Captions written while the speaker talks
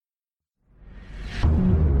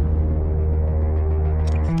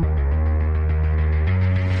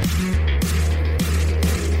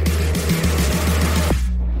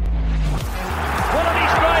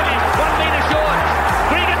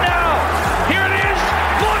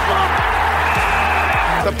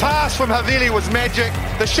pass from Havili was magic.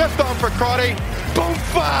 The shift on for Crotty. Boom,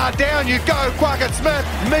 far down you go, Quackett Smith.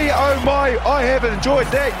 Me, oh my, I have enjoyed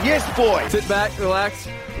that. Yes, boy. Sit back, relax,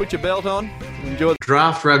 put your belt on, enjoy.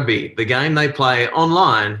 Draft Rugby, the game they play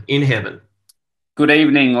online in heaven. Good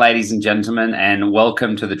evening, ladies and gentlemen, and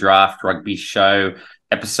welcome to the Draft Rugby Show,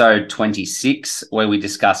 episode 26, where we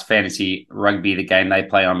discuss fantasy rugby, the game they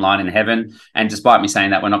play online in heaven. And despite me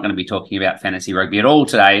saying that, we're not going to be talking about fantasy rugby at all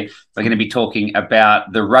today. We're going to be talking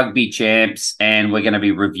about the rugby champs, and we're going to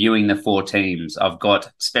be reviewing the four teams. I've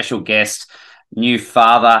got special guest, new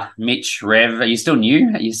father, Mitch Rev. Are you still new?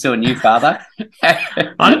 Are you still a new father?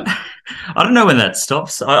 I don't know when that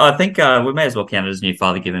stops. I think we may as well count it as new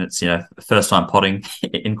father, given it's first time potting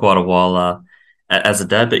in quite a while as a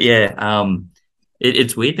dad. But yeah,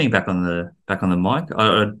 it's weird being back on the mic.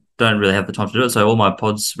 I don't really have the time to do it. So all my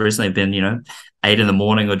pods recently have been 8 a.m.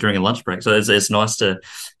 or during a lunch break. So it's nice to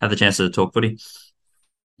have the chance to talk footy.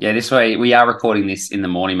 Yeah, this way we are recording this in the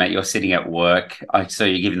morning, mate. You're sitting at work. I saw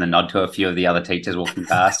you giving the nod to a few of the other teachers walking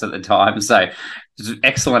past at the time. So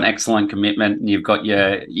excellent commitment. You've got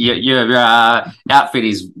your outfit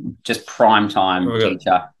is just prime time,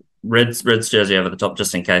 teacher. Red's jersey over the top,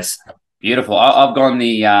 just in case. Beautiful. I've gone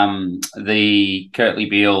the Kurtley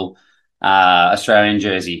Beale Australian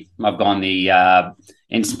jersey. I've gone the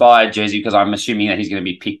inspired jersey because I'm assuming that he's going to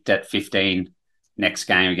be picked at 15 next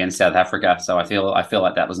game against South Africa. So I feel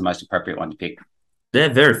like that was the most appropriate one to pick.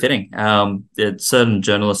 They're very fitting. Certain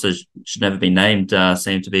journalists that should never be named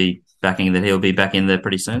seem to be backing that he'll be back in there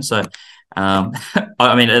pretty soon. So,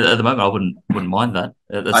 I mean, at the moment, I wouldn't mind that.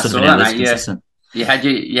 That's sort of an endless consistent. You had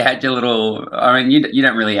your little. I mean, you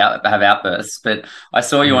don't really have outbursts, but I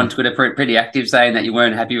saw you on Twitter pretty active, saying that you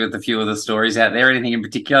weren't happy with a few of the stories out there. Anything in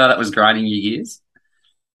particular that was grinding your gears?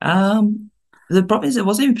 The problem is it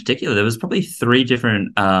wasn't even particular. There was probably 3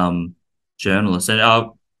 different journalists,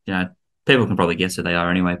 and people can probably guess who they are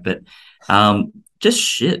anyway. But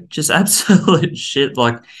just absolute shit.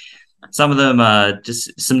 Like some of them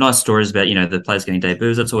just some nice stories about the players getting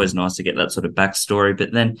debuts. That's always nice to get that sort of backstory.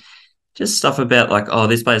 But then just stuff about like, oh,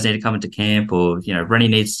 these players need to come into camp, or Rennie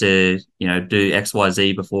needs to do X, Y,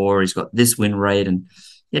 Z before he's got this win rate, and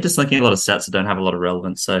just linking a lot of stats that don't have a lot of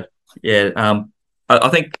relevance. So I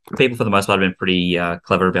think people for the most part have been pretty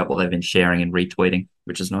clever about what they've been sharing and retweeting,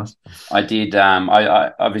 which is nice. I did.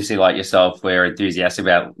 I obviously, like yourself, we're enthusiastic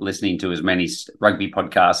about listening to as many rugby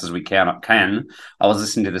podcasts as we can. I was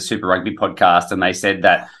listening to the Super Rugby podcast, and they said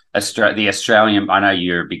that the Australian. I know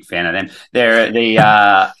you're a big fan of them. They're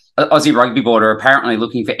the Aussie Rugby Board are apparently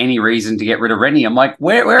looking for any reason to get rid of Rennie. I'm like,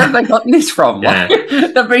 where have they gotten this from? Yeah. Like,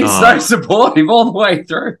 they've been so supportive all the way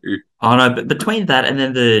through. Oh no, but between that and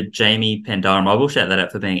then the Jamie Pendarm, I will shout that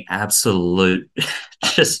out for being absolute,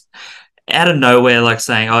 just out of nowhere, like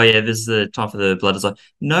saying, oh yeah, this is the time for the blood. It's like,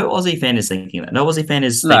 no Aussie fan is thinking that. No Aussie fan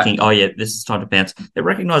is thinking, oh yeah, this is time to bounce. They're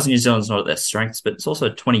recognising New Zealand's not at their strengths, but it's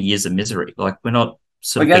also 20 years of misery. Like we're not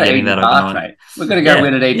sort of getting that overnight. Mate. We're going to go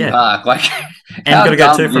win at Eden Park. Like, and we're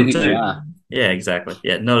going to go 2 from 2. Yeah, exactly.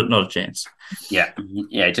 Yeah, not a chance. Yeah,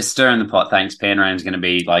 just stirring the pot. Thanks. Panram's going to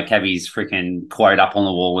be like, have his freaking quote up on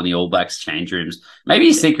the wall in the All Blacks change rooms. Maybe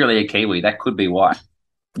he's secretly a Kiwi. That could be why.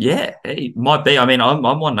 Yeah, it might be. I mean, I'm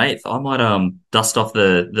 1/8. I might dust off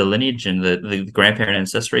the lineage and the grandparent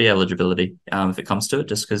ancestry eligibility if it comes to it,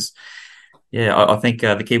 just because. Yeah, I think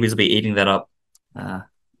the Kiwis will be eating that up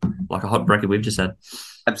like a hot brekkie we've just had.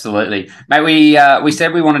 Absolutely. Mate, we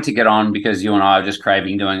said we wanted to get on because you and I are just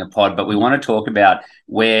craving doing a pod, but we want to talk about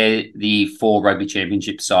where the 4 rugby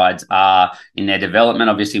championship sides are in their development.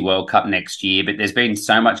 Obviously, World Cup next year, but there's been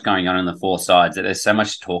so much going on in the 4 sides that there's so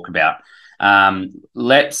much to talk about.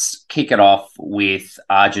 Let's kick it off with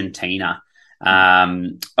Argentina.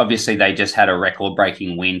 Obviously, they just had a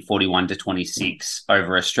record-breaking win, 41-26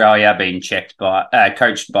 over Australia, being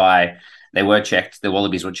coached by... They were checked. The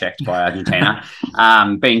Wallabies were checked by Argentina.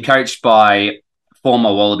 Being coached by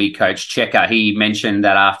former Wallaby coach Checker. He mentioned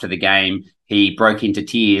that after the game, he broke into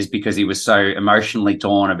tears because he was so emotionally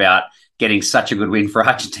torn about getting such a good win for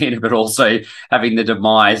Argentina, but also having the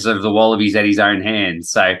demise of the Wallabies at his own hands.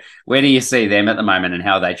 So where do you see them at the moment and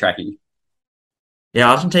how are they tracking? Yeah,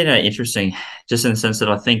 Argentina are interesting, just in the sense that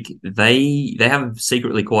I think they have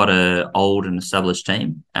secretly quite a old and established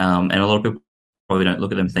team. And a lot of people probably don't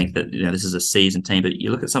look at them and think that this is a seasoned team, but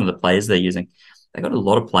you look at some of the players they're using. They've got a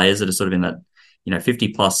lot of players that are sort of in that 50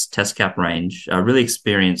 plus test cap range, really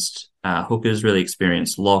experienced hookers, really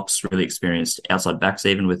experienced locks, really experienced outside backs,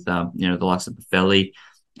 even with the likes of Buffelli,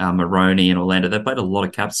 Maroney and Orlando. They've played a lot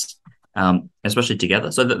of caps, especially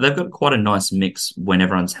together. So they've got quite a nice mix when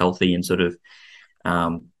everyone's healthy and sort of,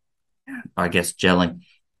 gelling.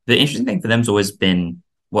 The interesting thing for them has always been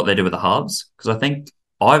what they do with the halves, because I think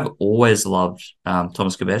I've always loved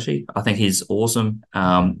Thomas Kabeshi. I think he's awesome,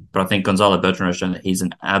 but I think Gonzalo Bertrand has shown that he's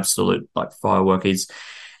an absolute like firework. He's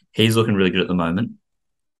looking really good at the moment.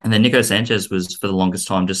 And then Nico Sanchez was for the longest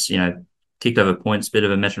time just kicked over points, bit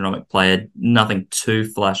of a metronomic player, nothing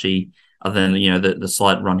too flashy other than the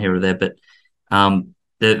slight run here or there, but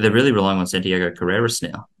they're really relying on Santiago Carreras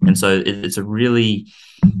now, and so it's a really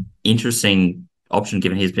interesting option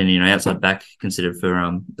given he's been outside back considered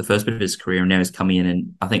for the first bit of his career, and now he's coming in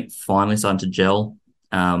and I think finally starting to gel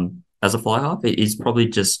as a fly half. He's probably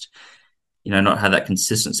just not had that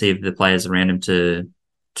consistency of the players around him to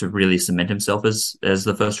really cement himself as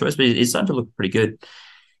the first choice, but he's starting to look pretty good.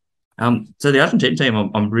 So the Argentine team,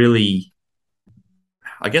 I'm really,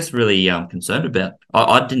 I guess, really concerned about.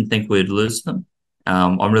 I didn't think we'd lose them.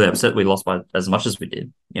 I'm really upset we lost by as much as we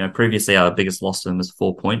did. Previously our biggest loss to them was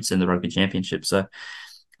 4 points in the Rugby Championship. So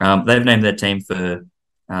they've named their team for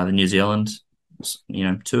the New Zealand,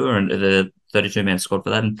 tour and the 32-man squad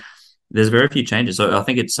for that. And there's very few changes. So I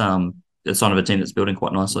think it's a sign of a team that's building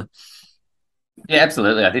quite nicely. Yeah,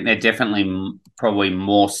 absolutely. I think they're definitely probably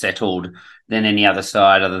more settled than any other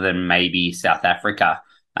side other than maybe South Africa.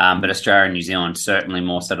 But Australia and New Zealand certainly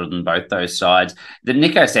more settled than both those sides. The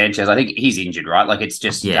Nico Sanchez, I think he's injured, right? Like it's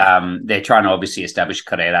just they're trying to obviously establish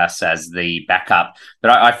Carreras as the backup.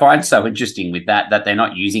 But I find so interesting with that they're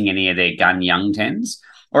not using any of their gun young tens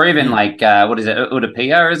or even like what is it,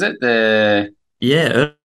 Udapia? Is it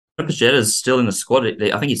Udapia is still in the squad.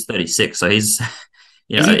 I think he's 36, so he's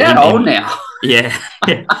is he that old now? Yeah.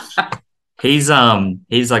 He's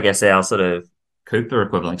I guess our sort of Cooper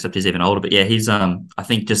equivalent, except he's even older. But yeah, he's I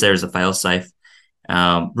think just there as a fail-safe,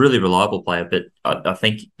 really reliable player. But I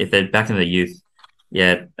think if they're back in the youth,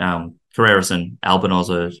 Carreras and Albanos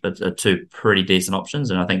are two pretty decent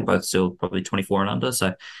options, and I think both still probably 24 and under.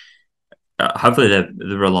 So hopefully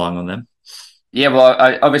they're relying on them. Yeah, well,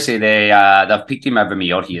 obviously they've picked him over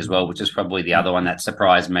Miotti as well, which is probably the other one that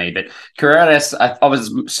surprised me. But Carreras, I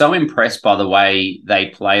was so impressed by the way they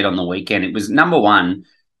played on the weekend. It was number one.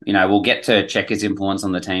 We'll get to check his influence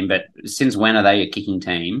on the team, but since when are they a kicking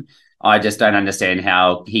team? I just don't understand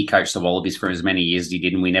how he coached the Wallabies for as many years as he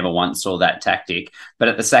did, and we never once saw that tactic. But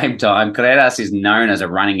at the same time, Carreras is known as a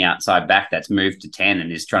running outside back that's moved to 10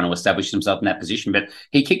 and is trying to establish himself in that position. But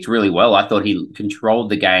he kicked really well. I thought he controlled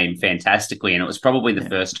the game fantastically, and it was probably the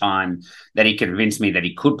first time that he convinced me that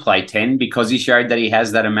he could play 10 because he showed that he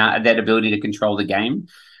has that ability to control the game.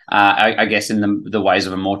 I guess in the ways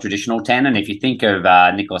of a more traditional 10. And if you think of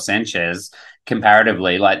Nico Sanchez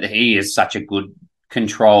comparatively, like he is such a good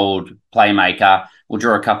controlled playmaker, will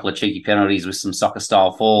draw a couple of cheeky penalties with some soccer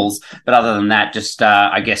style falls. But other than that, just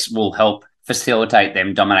I guess will help facilitate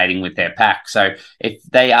them dominating with their pack. So if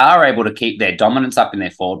they are able to keep their dominance up in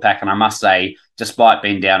their forward pack, and I must say, despite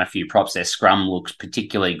being down a few props, their scrum looks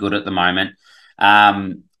particularly good at the moment.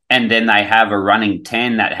 And then they have a running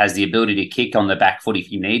 10 that has the ability to kick on the back foot if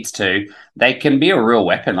he needs to. They can be a real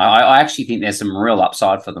weapon. I actually think there's some real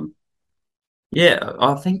upside for them. Yeah,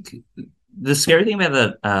 I think the scary thing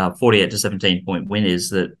about the 48 to 17 point win is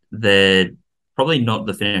that they're probably not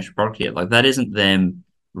the finished product yet. Like that isn't them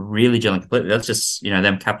really gelling completely. That's just,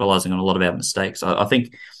 them capitalizing on a lot of our mistakes. I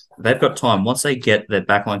think they've got time. Once they get their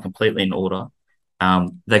backline completely in order,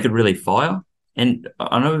 they could really fire. And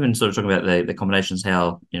I know we've been sort of talking about the combinations,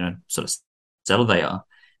 how, sort of settled they are.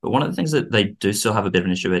 But one of the things that they do still have a bit of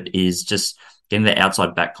an issue with is just getting their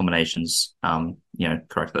outside back combinations,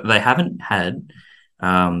 correct. They haven't had,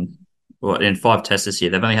 in 5 tests this year,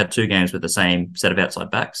 they've only had 2 games with the same set of outside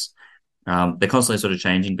backs. They're constantly sort of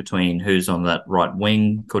changing between who's on that right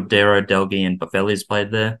wing. Cordero, Delgi, and Buffelli's played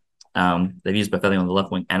there. They've used Buffelli on the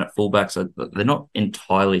left wing and at fullback, so they're not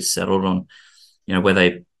entirely settled on, where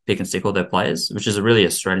they pick and stick all their players, which is a really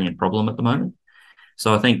Australian problem at the moment.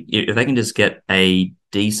 So I think if they can just get a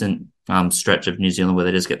decent stretch of New Zealand where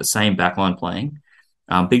they just get the same backline playing,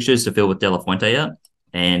 big shoes to fill with De La Fuente out,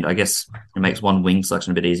 and I guess it makes one wing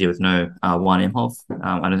selection a bit easier with no Juan Imhoff.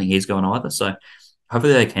 I don't think he's going either. So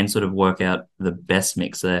hopefully they can sort of work out the best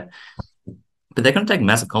mix there. But they're going to take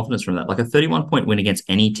massive confidence from that. Like a 31-point win against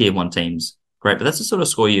any Tier 1 teams, great. But that's the sort of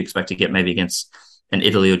score you expect to get maybe against an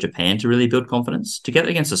Italy or Japan to really build confidence. To get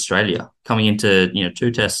against Australia, coming into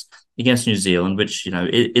 2 tests against New Zealand, which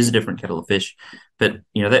is a different kettle of fish, but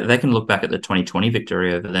they can look back at the 2020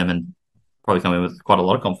 victory over them and probably come in with quite a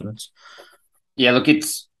lot of confidence. Yeah, look,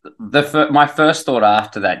 it's my first thought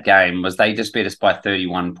after that game was they just beat us by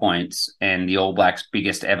 31 points, and the All Blacks'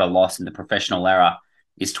 biggest ever loss in the professional era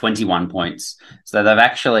is 21 points. So they've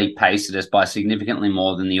actually paced us by significantly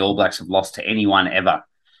more than the All Blacks have lost to anyone ever.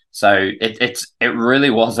 So it really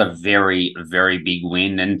was a very, very big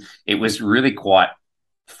win, and it was really quite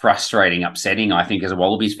frustrating, upsetting, I think, as a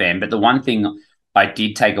Wallabies fan. But the one thing I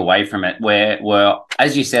did take away from it were,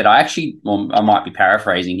 as you said, I might be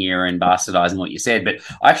paraphrasing here and bastardizing what you said, but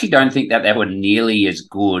I actually don't think that they were nearly as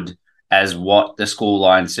good as what the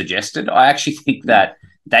scoreline suggested. I actually think that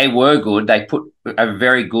they were good. They put a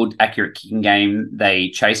very good, accurate kicking game. They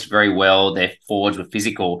chased very well. Their forwards were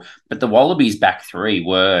physical, but the Wallabies back three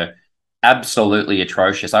were absolutely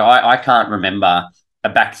atrocious. I can't remember a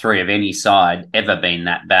back three of any side ever being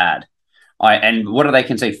that bad. And what do they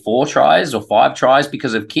concede? 4 tries or 5 tries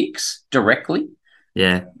because of kicks directly?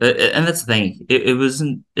 Yeah, and that's the thing. It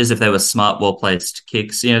wasn't as if they were smart, well-placed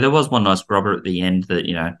kicks. There was one nice grubber at the end that,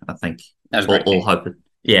 I think all hope.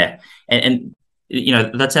 Yeah, and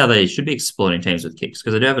that's how they should be exploiting teams with kicks,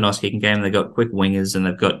 because they do have a nice kicking game. They've got quick wingers and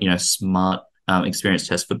they've got, smart, experienced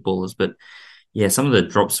test footballers. But yeah, some of the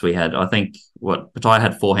drops we had, I think Patai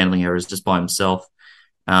had 4 handling errors just by himself.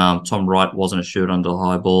 Tom Wright wasn't assured under the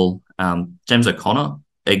high ball. James O'Connor,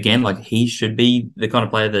 again, like he should be the kind of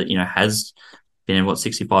player that, has been in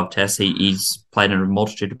 65 tests. He's played in a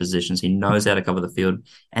multitude of positions. He knows how to cover the field,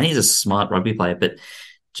 and he's a smart rugby player. But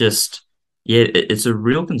just, yeah, it's a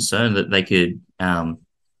real concern that they could,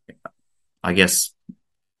 I guess,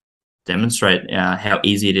 demonstrate how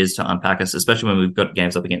easy it is to unpack us, especially when we've got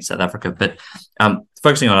games up against South Africa. But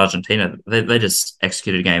focusing on Argentina, they just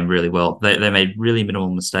executed a game really well. They made really minimal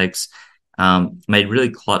mistakes, made really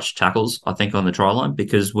clutch tackles, I think, on the try line,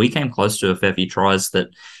 because we came close to a fair few tries that,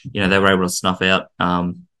 they were able to snuff out,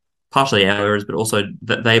 partially our errors, but also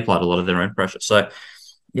that they applied a lot of their own pressure. So,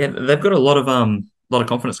 yeah, they've got a lot of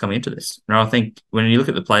confidence coming into this. And I think when you look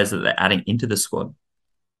at the players that they're adding into the squad,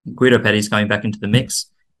 Guido Petty's coming back into the mix.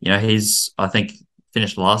 He's, I think,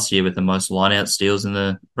 finished last year with the most line-out steals in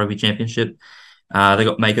the Rugby Championship. They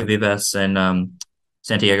got Mako Vivas and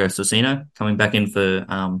Santiago Socino coming back in for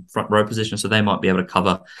front row position, so they might be able to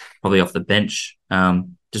cover probably off the bench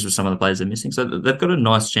just with some of the players they're missing. So they've got a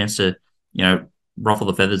nice chance to, ruffle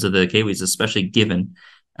the feathers of the Kiwis, especially given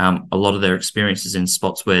a lot of their experiences in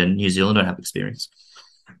spots where New Zealand don't have experience.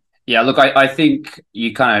 Yeah, look, I think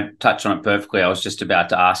you kind of touched on it perfectly. I was just about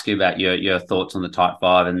to ask you about your thoughts on the tight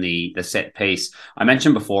five and the set piece. I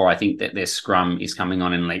mentioned before, I think that their scrum is coming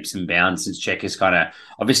on in leaps and bounds, since Czech is kind of,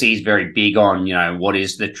 obviously he's very big on, what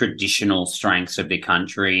is the traditional strengths of the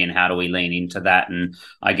country and how do we lean into that, and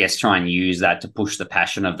I guess try and use that to push the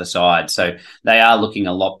passion of the side. So they are looking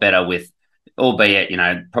a lot better with, albeit,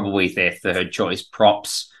 probably their third choice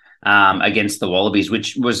props against the Wallabies,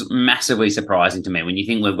 which was massively surprising to me when you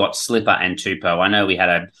think we've got Slipper and Tupou. I know we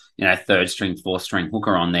had a third string, fourth string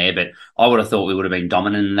hooker on there, but I would have thought we would have been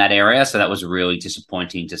dominant in that area. So that was really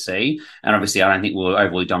disappointing to see. And obviously, I don't think we were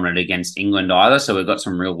overly dominant against England either. So we've got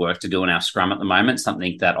some real work to do in our scrum at the moment,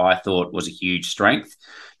 something that I thought was a huge strength.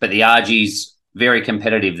 But the RG's very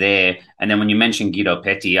competitive there. And then when you mentioned Guido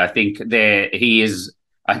Petty, I think he is.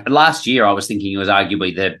 Last year, I was thinking he was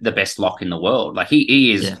arguably the best lock in the world. Like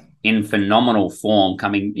he is. Yeah. In phenomenal form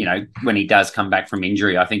coming, when he does come back from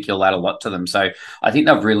injury. I think he'll add a lot to them. So I think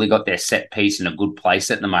they've really got their set piece in a good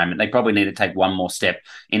place at the moment. They probably need to take one more step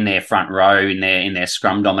in their front row, in their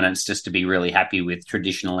scrum dominance, just to be really happy with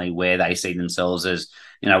traditionally where they see themselves as,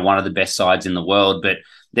 one of the best sides in the world. But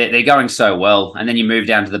they're going so well. And then you move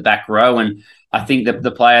down to the back row, and I think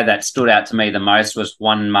the player that stood out to me the most was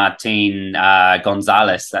Juan Martin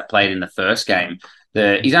Gonzalez, that played in the first game.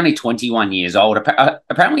 He's only 21 years old.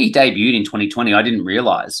 Apparently, he debuted in 2020. I didn't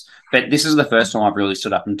realise. But this is the first time I've really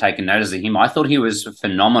stood up and taken notice of him. I thought he was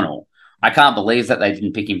phenomenal. I can't believe that they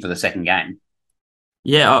didn't pick him for the second game.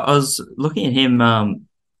 Yeah, I was looking at him.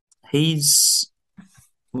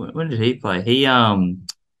 When did he play? He got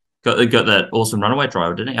that awesome runaway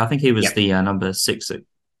driver, didn't he? I think he was the number 6.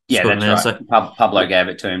 Yeah, that's right. So, Pablo gave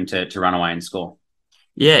it to him to run away and score.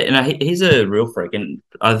 Yeah, he's a real freak. And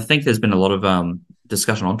I think there's been a lot of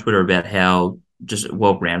discussion on Twitter about how just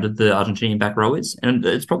well-rounded the Argentinian back row is. And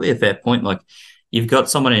it's probably a fair point. Like, you've got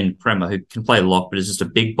someone in Prema who can play lock, but is just a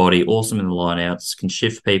big body, awesome in the lineouts, can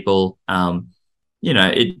shift people.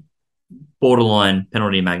 It borderline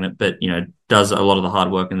penalty magnet, but, does a lot of the hard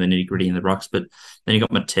work and the nitty-gritty in the rucks. But then you've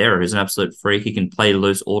got Matera, who's an absolute freak. He can play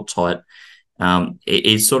loose or tight.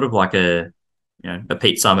 He's sort of like a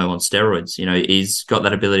Pete Samo on steroids. He's got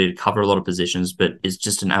that ability to cover a lot of positions, but is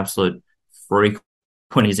just an absolute freak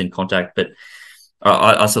when he's in contact. But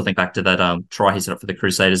I still think back to that try he set up for the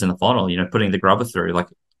Crusaders in the final, putting the grubber through, like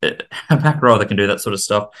a back row that can do that sort of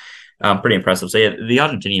stuff. Pretty impressive. So, yeah, the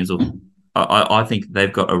Argentinians, I think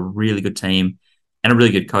they've got a really good team and a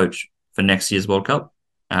really good coach for next year's World Cup.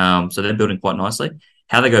 So they're building quite nicely.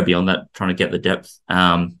 how they go beyond that, trying to get the depth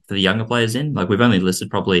for the younger players in. Like, we've only listed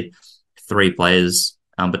probably 3 players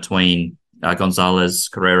between Gonzalez,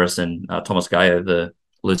 Carreras, and Thomas Gallo, the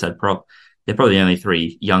loose head prop. They're probably the only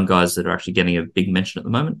 3 young guys that are actually getting a big mention at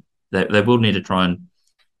the moment. They will need to try and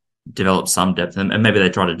develop some depth, and maybe they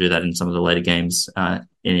try to do that in some of the later games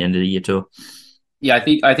in the end of the year tour. Yeah,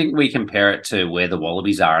 I think we compare it to where the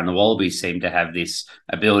Wallabies are, and the Wallabies seem to have this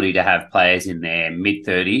ability to have players in their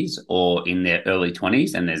mid-30s or in their early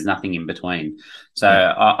 20s, and there's nothing in between. So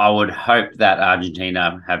I would hope that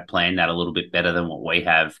Argentina have planned that a little bit better than what we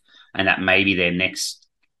have, and that maybe their next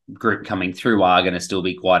group coming through are going to still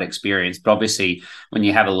be quite experienced. But obviously, when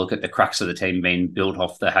you have a look at the crux of the team being built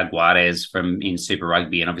off the Jaguares from in Super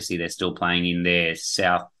Rugby, and obviously they're still playing in their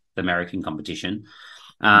South American competition,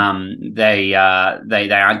 they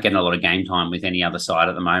aren't getting a lot of game time with any other side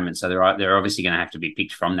at the moment. So they're obviously going to have to be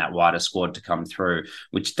picked from that wider squad to come through,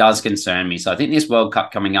 which does concern me. So I think this World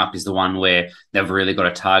Cup coming up is the one where they've really got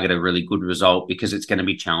to target a really good result, because it's going to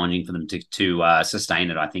be challenging for them to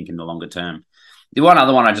sustain it, I think, in the longer term. The one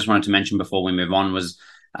other one I just wanted to mention before we move on was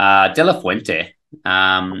De La Fuente.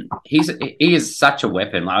 He is such a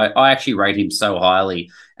weapon. I actually rate him so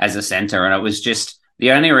highly as a centre, and it was just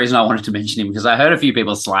the only reason I wanted to mention him because I heard a few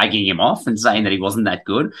people slagging him off and saying that he wasn't that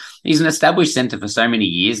good. He's an established centre for so many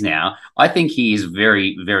years now. I think he is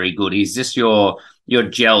very, very good. He's just your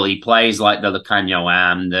gel. He plays like the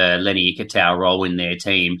Lucanio the Lenny Ikitau role in their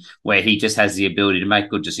team, where he just has the ability to make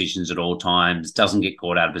good decisions at all times, doesn't get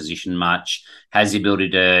caught out of position much, has the ability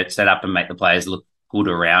to set up and make the players look good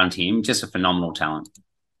around him. Just a phenomenal talent.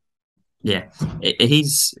 Yeah,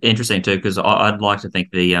 he's interesting too, because I'd like to think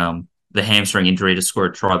the hamstring injury to score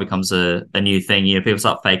a try becomes a new thing. You know, people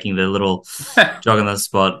start faking the little jog on the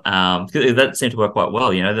spot. That seemed to work quite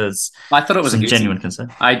well. You know, I thought it was some a genuine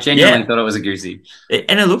concern. I genuinely thought it was a goosey.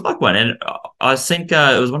 And it looked like one. And I think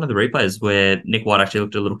it was one of the replays where Nick White actually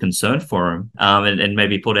looked a little concerned for him and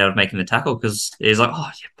maybe pulled out of making the tackle, because he's like,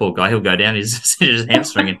 oh, yeah, poor guy, he'll go down. He's his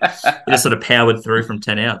hamstring. And he just sort of powered through from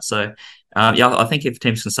 10 out. So, I think if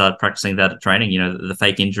teams can start practicing that at training, you know, the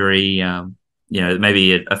fake injury,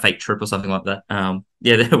 maybe a fake trip or something like that.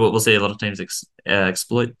 We'll see a lot of teams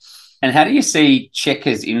exploit. And how do you see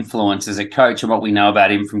Checker's influence as a coach and what we know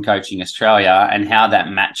about him from coaching Australia, and how that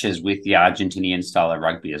matches with the Argentinian style of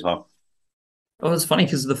rugby as well? Well, it's funny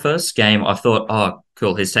because the first game I thought, oh,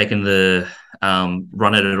 cool, he's taken the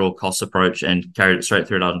run it at all costs approach and carried it straight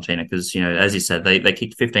through at Argentina because, you know, as you said, they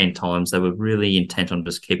kicked 15 times. They were really intent on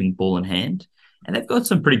just keeping ball in hand. And they've got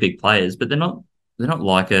some pretty big players, but they're not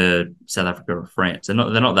like a South Africa or France. They're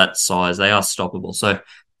not that size. They are stoppable. So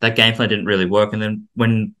that game plan didn't really work. And then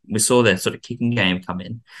when we saw their sort of kicking game come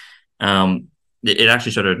in, it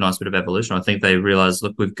actually showed a nice bit of evolution. I think they realized,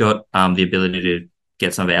 look, we've got the ability to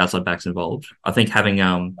get some of the outside backs involved. I think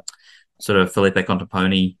having sort of Felipe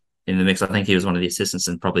Contaponi in the mix, I think he was one of the assistants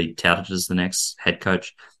and probably touted as the next head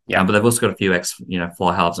coach. Yeah, but they've also got a few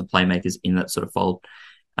fly halves and playmakers in that sort of fold.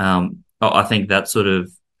 I think that sort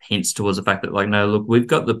of hints towards the fact that, like, no, look, we've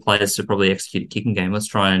got the players to probably execute a kicking game. Let's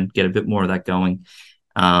try and get a bit more of that going.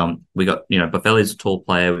 We got, Baffelli's a tall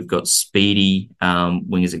player. We've got speedy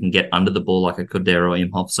wingers that can get under the ball like a Cordero or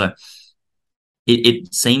Imhoff. So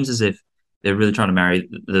it seems as if they're really trying to marry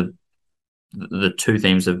the two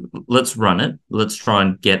themes of let's run it, let's try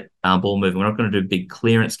and get ball moving. We're not going to do big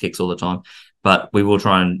clearance kicks all the time, but we will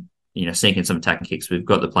try and sink in some attacking kicks. We've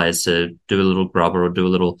got the players to do a little grubber or do a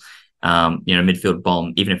little midfield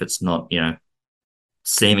bomb, even if it's not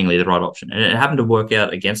seemingly the right option. And it happened to work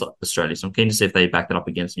out against Australia, so I'm keen to see if they back that up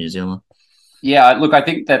against New Zealand. Yeah, look, I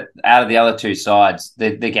think that out of the other two sides,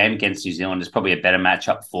 the game against New Zealand is probably a better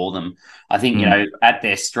matchup for them. I think, at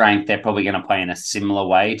their strength, they're probably going to play in a similar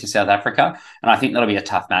way to South Africa. And I think that'll be a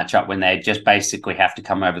tough matchup when they just basically have to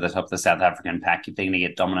come over the top of the South African pack if they're going to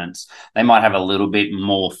get dominance. They might have a little bit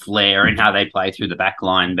more flair in how they play through the back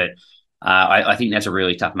line, but I think that's a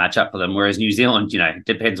really tough matchup for them. Whereas New Zealand, it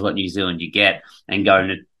depends what New Zealand you get, and going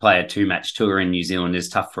to play a 2-match tour in New Zealand is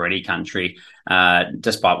tough for any country,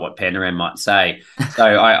 despite what Pandaram might say. So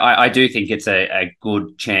I do think it's a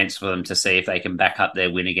good chance for them to see if they can back up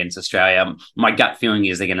their win against Australia. My gut feeling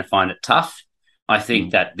is they're going to find it tough. I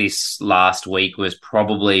think that this last week was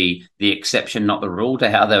probably the exception, not the rule,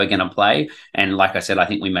 to how they were going to play. And like I said, I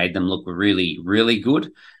think we made them look really, really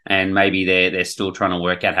good. And maybe they're still trying to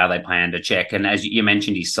work out how they plan to check. And as you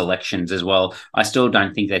mentioned, his selections as well, I still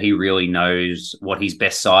don't think that he really knows what his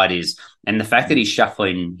best side is. And the fact that he's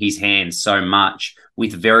shuffling his hands so much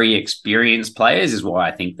with very experienced players is why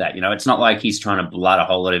I think that, it's not like he's trying to blood a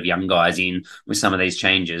whole lot of young guys in with some of these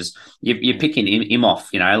changes. You're picking him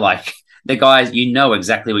off, like the guys, you know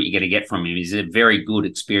exactly what you're going to get from him. He's a very good,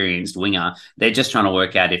 experienced winger. They're just trying to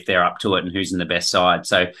work out if they're up to it and who's in the best side.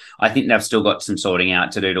 So I think they've still got some sorting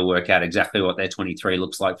out to do to work out exactly what their 23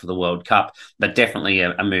 looks like for the World Cup, but definitely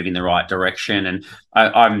a move in the right direction. And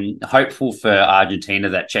I'm hopeful for Argentina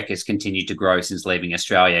that Czech has continued to grow since leaving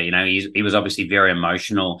Australia. You know, he was obviously very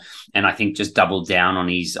emotional, and I think just doubled down on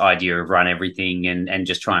his idea of run everything and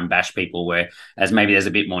just try and bash people, whereas maybe there's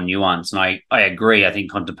a bit more nuance. And I agree. I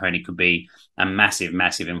think Contaponi could be a massive,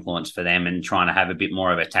 massive influence for them and trying to have a bit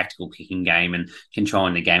more of a tactical kicking game and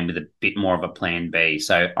controlling the game with a bit more of a plan B.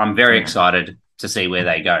 So I'm very excited to see where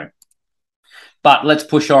they go. But let's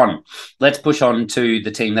push on. Let's push on to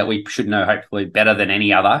the team that we should know hopefully better than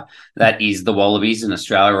any other. That is the Wallabies in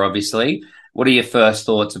Australia, obviously. What are your first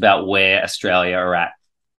thoughts about where Australia are at?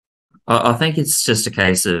 I think it's just a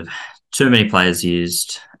case of too many players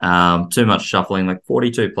used, too much shuffling, like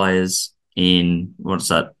 42 players in, what's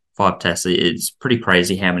that, 5 tests. It's pretty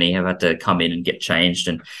crazy how many have had to come in and get changed.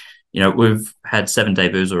 And, you know, we've had 7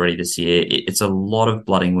 debuts already this year. It's a lot of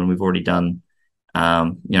blooding when we've already done,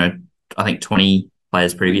 I think 20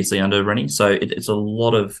 players previously under Rennie. So it's a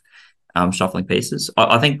lot of shuffling pieces.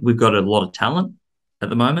 I think we've got a lot of talent at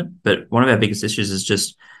the moment, but one of our biggest issues is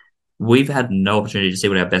just we've had no opportunity to see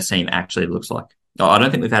what our best team actually looks like. I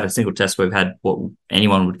don't think we've had a single test where we've had what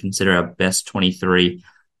anyone would consider our best 23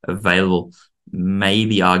 available.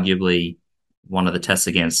 Maybe arguably one of the tests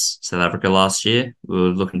against South Africa last year. We were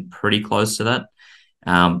looking pretty close to that.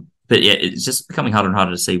 But yeah, it's just becoming harder and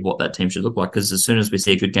harder to see what that team should look like, because as soon as we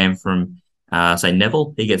see a good game from, say,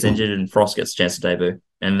 Neville, he gets injured and Frost gets a chance to debut.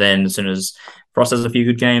 And then as soon as Frost has a few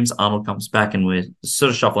good games, Arnold comes back, and we're sort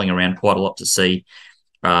of shuffling around quite a lot to see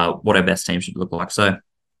what our best team should look like. So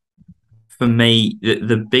for me,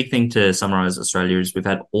 the big thing to summarise Australia is we've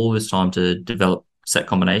had all this time to develop set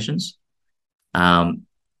combinations. And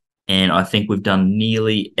I think we've done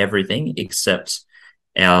nearly everything except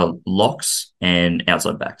our locks and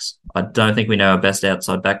outside backs. I don't think we know our best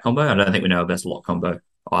outside back combo. I don't think we know our best lock combo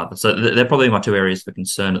either. So they're probably my 2 areas for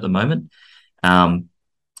concern at the moment.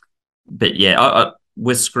 But yeah,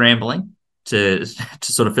 we're scrambling to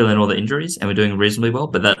sort of fill in all the injuries, and we're doing reasonably well.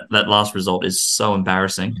 But that last result is so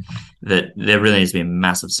embarrassing that there really needs to be a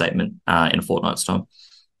massive statement in a fortnight's time.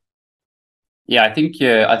 Yeah, I think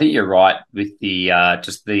you're right with the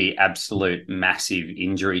just the absolute massive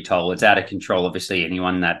injury toll. It's out of control. Obviously,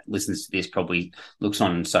 anyone that listens to this probably looks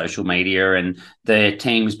on social media, and the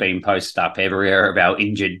team's been posted up everywhere about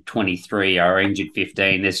injured 23 or injured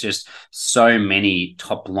 15. There's just so many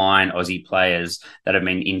top line Aussie players that have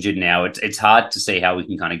been injured now. It's hard to see how we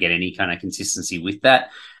can kind of get any kind of consistency with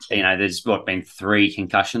that. You know, there's been 3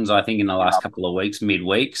 concussions, I think, in the last couple of weeks,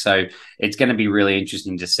 midweek. So it's going to be really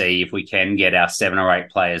interesting to see if we can get our 7 or 8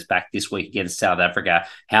 players back this week against South Africa,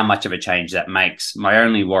 how much of a change that makes. My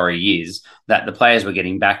only worry is that the players we're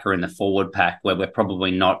getting back are in the forward pack, where we're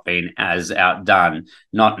probably not being as outdone,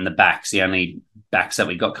 not in the backs. The only backs that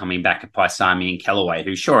we got coming back are Paisami and Kellaway,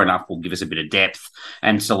 who sure enough will give us a bit of depth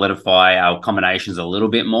and solidify our combinations a little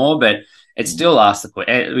bit more. But it's still asked the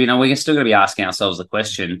question. You know, we're still going to be asking ourselves the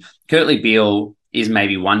question. Kurtley Beale is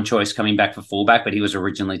maybe one choice coming back for fullback, but he was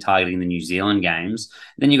originally targeting the New Zealand games.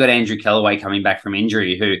 Then you got Andrew Kellaway coming back from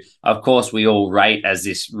injury, who, of course, we all rate as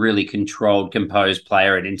this really controlled, composed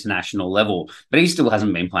player at international level, but he still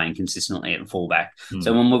hasn't been playing consistently at fullback.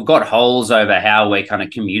 So when we've got holes over how we're kind of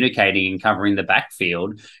communicating and covering the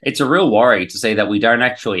backfield, it's a real worry to see that we don't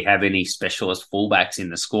actually have any specialist fullbacks in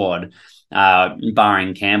the squad,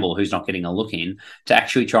 barring Campbell, who's not getting a look in, to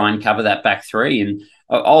actually try and cover that back 3. And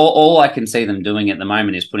all I can see them doing at the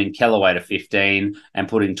moment is putting Kellaway to 15 and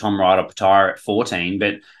putting Tom Wright or Patara at 14.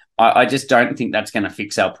 But I just don't think that's going to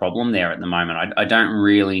fix our problem there at the moment. I don't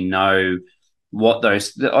really know what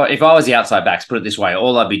those... If I was the outside backs, put it this way,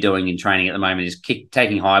 all I'd be doing in training at the moment is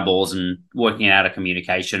taking high balls and working out a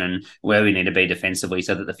communication and where we need to be defensively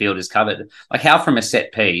so that the field is covered. Like, how from a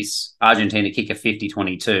set piece, Argentina kick a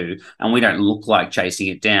 50-22 and we don't look like chasing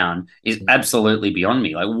it down is absolutely beyond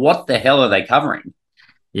me. Like, what the hell are they covering?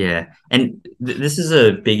 Yeah, and this is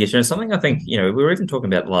a big issue. And something I think, you know, we were even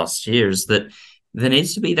talking about last year is that there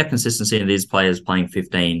needs to be that consistency in these players playing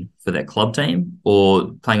 15 for their club team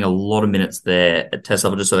or playing a lot of minutes there at test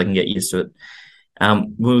level just so they can get used to it.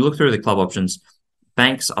 When we look through the club options,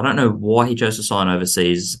 Banks, I don't know why he chose to sign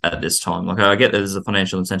overseas at this time. Like, I get that there's a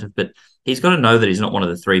financial incentive, but he's got to know that he's not one of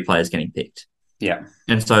the 3 players getting picked. Yeah.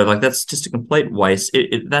 And so, like, that's just a complete waste.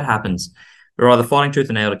 That happens. We're either fighting tooth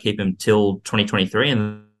and nail to keep him till 2023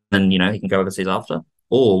 and then, you know, he can go overseas after.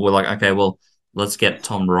 Or we're like, okay, well, let's get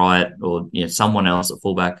Tom Wright or, you know, someone else at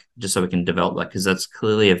fullback just so we can develop that, because that's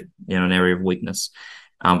clearly an area of weakness.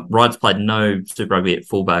 Wright's played no Super Rugby at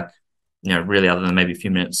fullback, really other than maybe a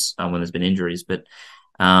few minutes when there's been injuries, but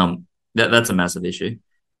that's a massive issue.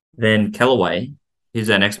 Then Kellaway, who's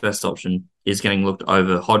our next best option, is getting looked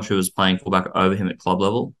over Hodge, who was playing fullback over him at club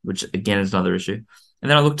level, which again is another issue. And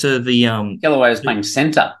then I look to the Kellaway is playing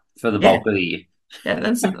centre for the bulk of the year. Yeah,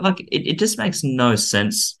 that's it just makes no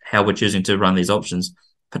sense how we're choosing to run these options.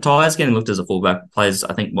 Patai's getting looked as a fullback, plays,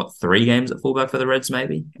 I think, 3 games at fullback for the Reds,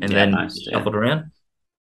 maybe, and then shuffled around.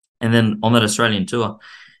 And then on that Australian tour,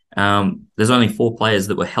 there's only 4 players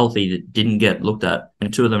that were healthy that didn't get looked at,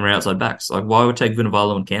 and 2 of them are outside backs. Like, why would take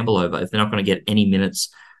Vunivalu and Campbell over if they're not going to get any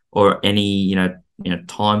minutes or any,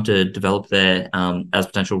 time to develop there as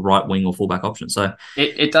potential right wing or fullback options? So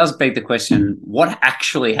it does beg the question: what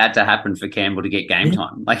actually had to happen for Campbell to get game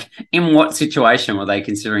time? Like, in what situation were they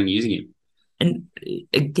considering using him? And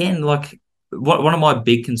again, one of my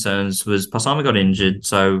big concerns was Paisami got injured,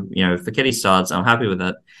 so Fekete starts. I'm happy with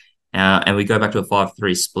that. And we go back to a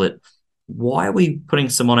 5-3 split. Why are we putting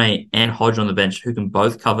Simone and Hodge on the bench who can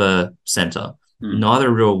both cover centre? Neither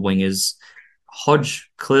are real wingers. Hodge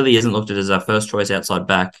clearly isn't looked at as our first choice outside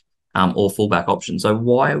back or fullback option. So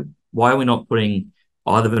why are we not putting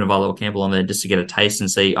either Vunivalu or Campbell on there just to get a taste and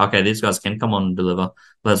see, okay, these guys can come on and deliver.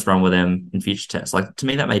 Let's run with them in future tests. Like, to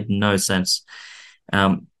me, that made no sense.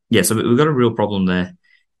 So we've got a real problem there.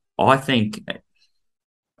 I think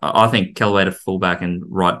Kellaway to fullback and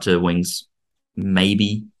Wright to wings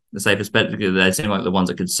maybe the safest bet, because they seem like the ones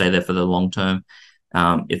that could stay there for the long term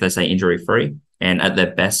if they stay injury free, and at their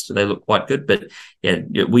best they look quite good. But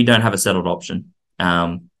we don't have a settled option.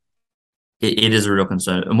 It is a real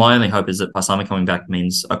concern. My only hope is that Paisami coming back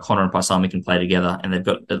means O'Connor and Paisami can play together, and they've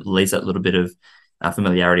got at least that little bit of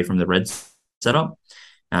familiarity from the Reds setup.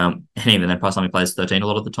 And even then, Paisami plays 13 a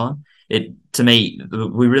lot of the time. To me,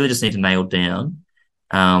 we really just need to nail down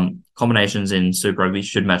combinations in Super Rugby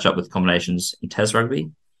should match up with combinations in Test Rugby.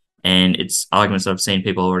 And it's arguments that I've seen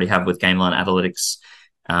people already have with game line analytics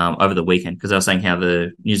over the weekend, because I was saying how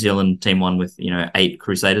the New Zealand team won with 8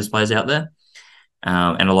 Crusaders players out there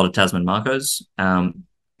and a lot of Tasman Marcos. And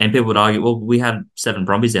people would argue, well, we had 7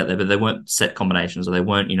 Brumbies out there, but they weren't set combinations, or they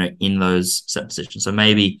weren't in those set positions. So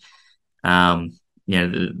maybe the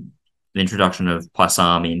introduction of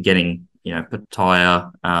Paisami and getting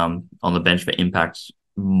Pattaya on the bench for impact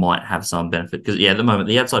might have some benefit, because at the moment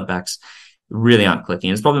the outside backs really aren't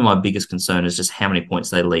clicking. It's probably my biggest concern is just how many points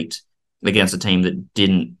they leaked against a team that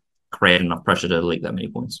didn't create enough pressure to leak that many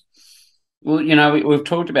points. Well, we've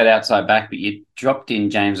talked about outside back, but you dropped in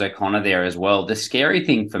James O'Connor there as well. The scary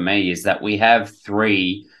thing for me is that we have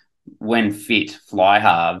 3, when fit, fly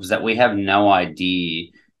halves that we have no idea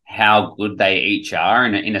how good they each are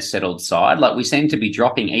in a settled side. Like, we seem to be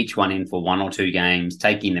dropping each one in for 1 or 2 games,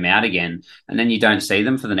 taking them out again, and then you don't see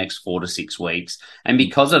them for the next 4 to 6 weeks. And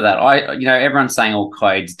because of that, everyone's saying,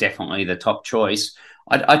 Quade's definitely the top choice.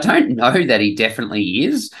 I don't know that he definitely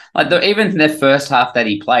is. Like, even the first half that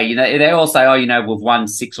he played, they all say, we've won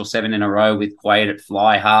 6 or 7 in a row with Quade at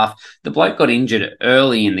fly half. The bloke got injured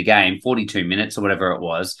early in the game, 42 minutes or whatever it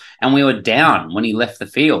was, and we were down when he left the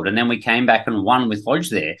field, and then we came back and won with Hodge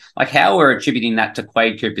there. Like, how we're attributing that to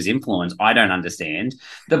Quade Cooper's influence, I don't understand.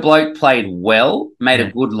 The bloke played well, made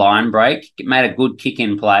a good line break, made a good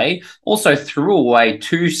kick-in play, also threw away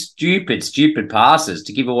 2 stupid passes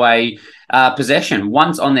to give away possession.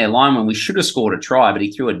 Once on their line when we should have scored a try, but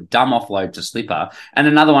he threw a dumb offload to Slipper, and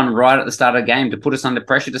another one right at the start of the game to put us under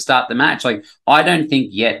pressure to start the match. Like, I don't think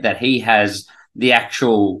yet that he has the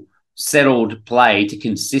actual settled play to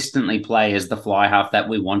consistently play as the fly half that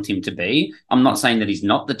we want him to be. I'm not saying that he's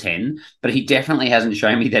not the 10, but he definitely hasn't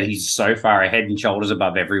shown me that he's so far ahead and shoulders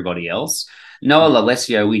above everybody else. Noah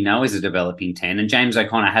Lalesio, we know, is a developing 10, and James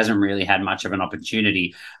O'Connor hasn't really had much of an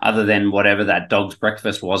opportunity other than whatever that dog's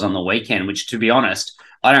breakfast was on the weekend, which, to be honest,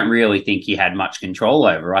 I don't really think he had much control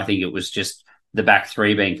over. I think it was just the back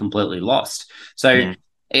 3 being completely lost. So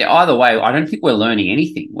either way, I don't think we're learning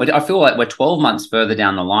anything. I feel like we're 12 months further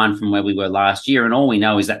down the line from where we were last year, and all we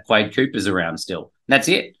know is that Quade Cooper's around still. That's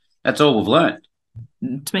it. That's all we've learned.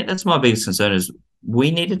 To me, that's my biggest concern is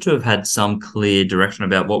we needed to have had some clear direction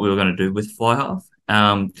about what we were going to do with fly half,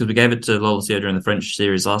 because we gave it to Lolesio during the French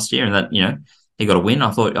series last year, and that, he got a win.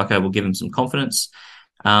 I thought, okay, we'll give him some confidence.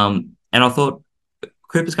 And I thought,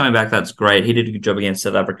 Cooper's coming back, that's great. He did a good job against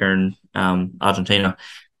South Africa and Argentina,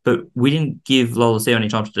 but we didn't give Lolesio any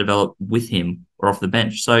time to develop with him or off the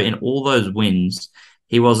bench. So in all those wins,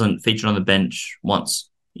 he wasn't featured on the bench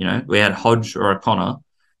once. We had Hodge or O'Connor.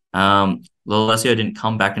 Lolesio didn't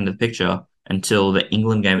come back into the picture until the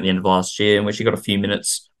England game at the end of last year, in which he got a few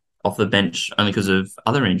minutes off the bench only because of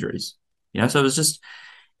other injuries. So it was just,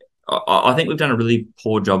 I think we've done a really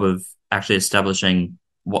poor job of actually establishing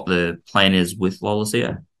what the plan is with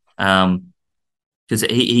Lolesio. Because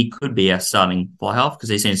he could be our starting fly half because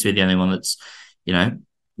he seems to be the only one that's,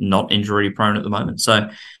 not injury prone at the moment. So,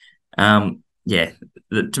 to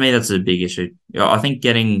me, that's a big issue. I think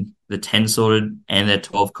getting the 10 sorted and their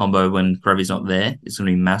 12 combo when Kravi's not there is going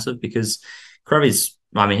to be massive because Kravi's,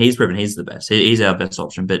 he's proven he's the best. He's our best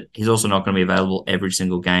option, but he's also not going to be available every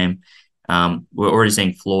single game. We're already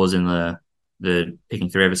seeing flaws in the picking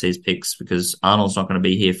 3 overseas picks because Arnold's not going to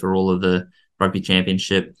be here for all of the rugby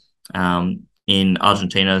championship. In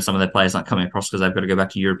Argentina, some of their players aren't coming across because they've got to go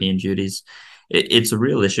back to European duties. It's a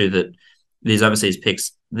real issue that these overseas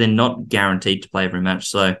picks, they're not guaranteed to play every match.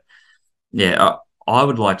 So, yeah, I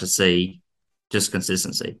would like to see just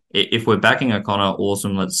consistency. If we're backing O'Connor,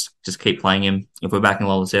 awesome, let's just keep playing him. If we're backing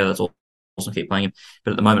Lolesio, let's also keep playing him.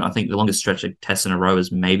 But at the moment, I think the longest stretch of tests in a row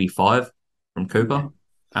is maybe 5 from Cooper.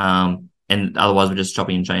 And otherwise, we're just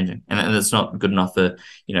chopping and changing. And that's not good enough for,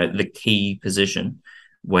 the key position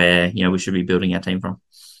where, we should be building our team from.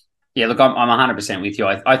 Yeah, look, I'm 100% with you.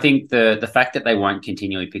 I think the fact that they won't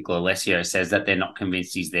continually pick Lolesio says that they're not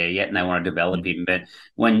convinced he's there yet and they want to develop him. But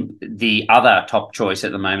when the other top choice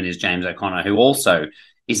at the moment is James O'Connor, who also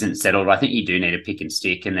isn't settled, I think you do need a pick and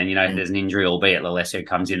stick. And then, if there's an injury, albeit Lolesio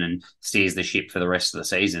comes in and steers the ship for the rest of the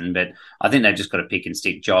season. But I think they've just got to pick and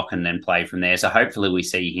stick Jock and then play from there. So hopefully we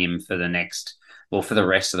see him for the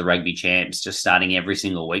rest of the rugby champs, just starting every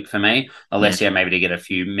single week for me. Alessio maybe to get a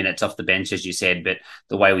few minutes off the bench, as you said, but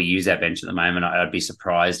the way we use that bench at the moment, I'd be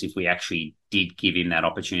surprised if we actually did give him that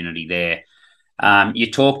opportunity there.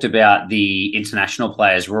 You talked about the international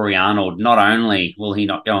players, Rory Arnold. Not only will he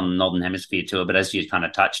not go on the Northern Hemisphere tour, but as you kind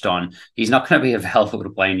of touched on, he's not going to be available to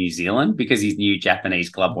play in New Zealand because his new Japanese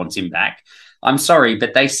club wants him back. I'm sorry,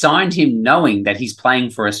 but they signed him knowing that he's playing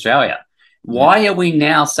for Australia. Why are we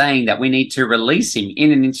now saying that we need to release him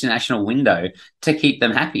in an international window to keep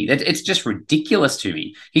them happy? It's just ridiculous to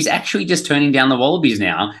me. He's actually just turning down the Wallabies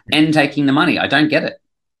now and taking the money. I don't get it.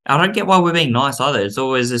 I don't get why we're being nice either. It's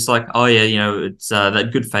always just like, oh yeah, it's that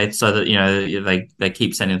good faith so that, they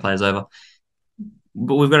keep sending players over.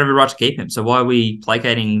 But we've got every right to keep him. So why are we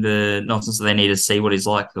placating the nonsense that they need to see what he's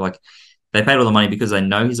like? Like, they paid all the money because they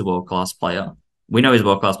know he's a world-class player. We know he's a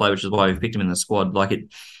world-class player, which is why we've picked him in the squad.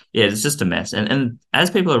 It's just a mess. And as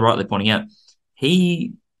people are rightly pointing out,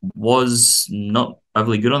 he was not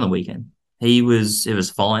overly good on the weekend. It was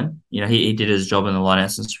fine. He did his job in the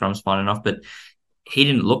lineouts and scrums fine enough, but he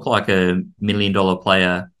didn't look like a $1 million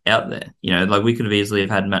player out there. We could have easily have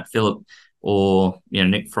had Matt Phillip or,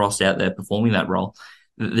 Nick Frost out there performing that role.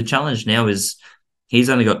 The challenge now is he's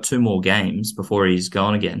only got 2 more games before he's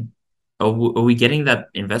gone again. Are we getting that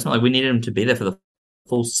investment? We needed him to be there for the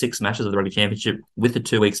full 6 matches of the Rugby Championship with the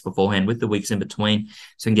 2 weeks beforehand, with the weeks in between,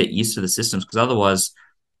 so he can get used to the systems. Because otherwise,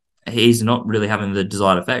 he's not really having the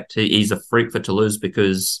desired effect. He's a freak for Toulouse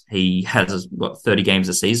because he has 30 games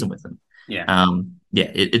a season with them. Yeah.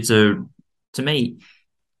 To me,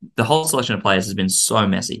 the whole selection of players has been so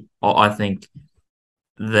messy. I think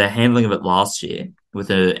the handling of it last year with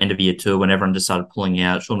the end of year tour when everyone just started pulling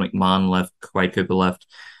out, Sean McMahon left, Quade Cooper left.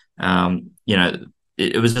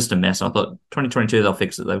 It was just a mess. I thought 2022 they'll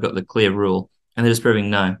fix it. They've got the clear rule, and they're just proving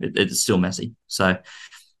no, it's still messy. So,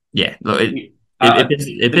 yeah, look, it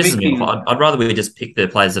pisses me off. I'd rather we just pick the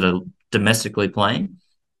players that are domestically playing,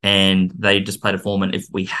 and they just play to form. And if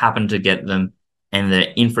we happen to get them and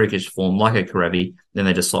they're in freakish form, like a Karevi, then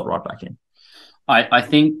they just slot right back in. I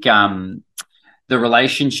think the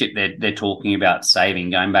relationship they're talking about saving,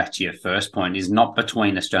 going back to your first point, is not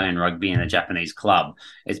between Australian rugby and the Japanese club.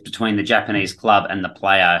 It's between the Japanese club and the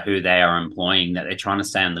player who they are employing, that they're trying to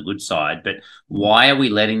stay on the good side. But why are we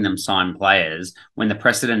letting them sign players when the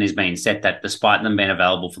precedent is being set that despite them being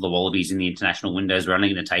available for the Wallabies in the international windows, we're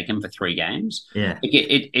only going to take them for 3 games? Yeah.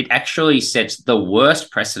 It actually sets the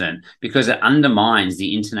worst precedent because it undermines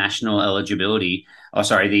the international eligibility.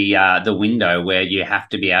 The window where you have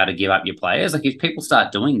to be able to give up your players. If people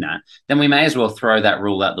start doing that, then we may as well throw that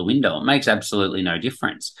rule out the window. It makes absolutely no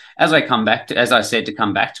difference. As I said, to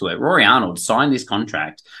come back to it, Rory Arnold signed this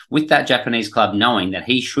contract with that Japanese club knowing that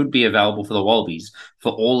he should be available for the Wallabies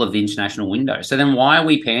for all of the international window. So then why are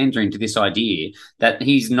we pandering to this idea that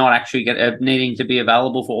he's not actually needing to be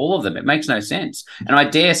available for all of them? It makes no sense. And I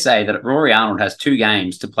dare say that Rory Arnold has 2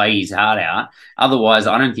 games to play his heart out. Otherwise,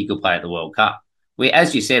 I don't think he'll play at the World Cup.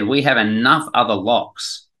 As you said, we have enough other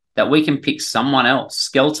locks that we can pick someone else.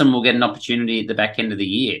 Skelton will get an opportunity at the back end of the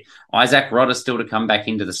year. Isaac Rodder still to come back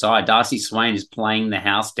into the side. Darcy Swain is playing the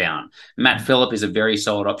house down. Matt Phillip is a very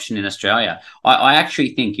solid option in Australia. I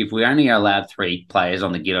actually think if we only allowed 3 players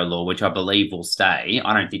on the Giteau law, which I believe will stay,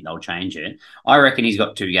 I don't think they'll change it. I reckon he's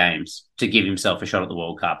got 2 games to give himself a shot at the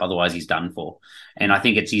World Cup. Otherwise, he's done for. And I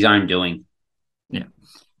think it's his own doing. Yeah.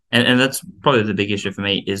 And that's probably the big issue for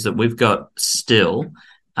me is that we've got still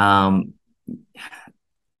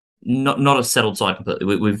not a settled side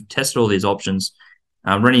completely. We've tested all these options.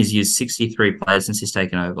 Rennie's used 63 players since he's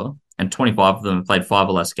taken over, and 25 of them have played 5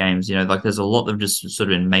 or less games. There's a lot that have just sort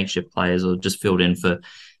of been makeshift players or just filled in for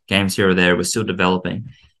games here or there. We're still developing,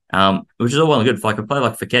 which is all well and good. If I could play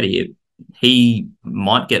like Fekete, he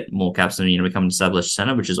might get more caps and become an established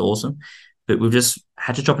centre, which is awesome. But we've just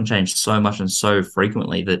had to chop and change so much and so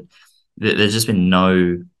frequently that there's just been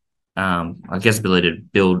no, ability to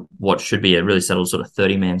build what should be a really settled sort of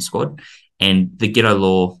 30-man squad. And the Giteau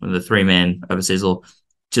law, the 3-man overseas law,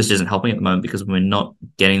 just isn't helping at the moment because we're not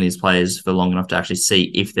getting these players for long enough to actually see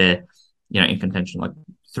if they're, in contention. Like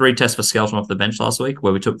 3 tests for Skelton off the bench last week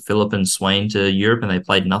where we took Phillip and Swain to Europe and they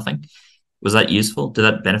played nothing. Was that useful? Did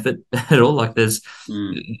that benefit at all? Like there's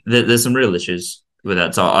some real issues with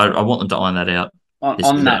that. So I want them to iron that out.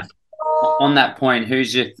 On that point,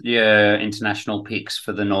 who's your international picks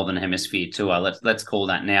for the Northern Hemisphere tour? Let's call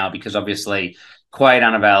that now, because obviously Quaid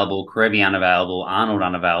unavailable, Karevi unavailable, Arnold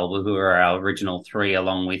unavailable, who are our original 3,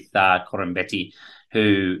 along with Corambetti,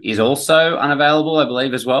 who is also unavailable, I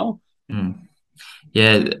believe, as well.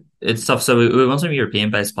 Yeah, it's tough. So we want some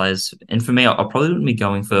European-based players. And for me, I probably wouldn't be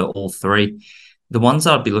going for all 3. The ones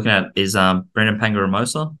I'd be looking at is Brendan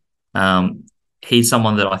Pangaramosa. He's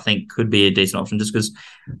someone that I think could be a decent option just because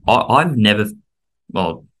I've never,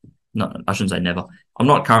 well, no, I shouldn't say never. I'm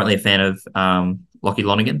not currently a fan of Lachie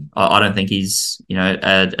Lonergan. I don't think he's,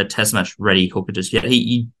 a test match ready hooker just yet.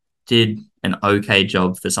 He did an okay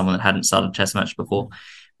job for someone that hadn't started a test match before.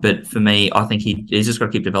 But for me, I think he's just got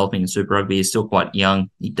to keep developing in Super Rugby. He's still quite young.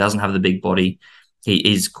 He doesn't have the big body. He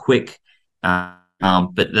is quick.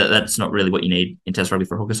 But that's not really what you need in Test Rugby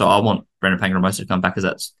for a hooker. So I want Brendan Pangaramosa to come back as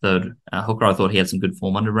that 3rd hooker. I thought he had some good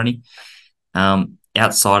form under Rennie.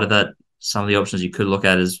 Outside of that, some of the options you could look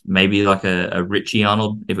at is maybe like a Richie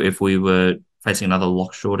Arnold if we were facing another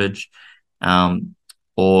lock shortage.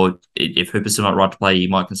 Or if Hooper's still not right to play, you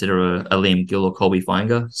might consider a Liam Gill or Colby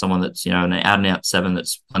Fainga, someone that's, an out-and-out 7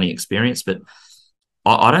 that's plenty experienced. But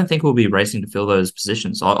I don't think we'll be racing to fill those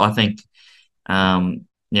positions. I think...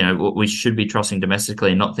 we should be trusting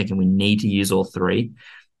domestically and not thinking we need to use all 3,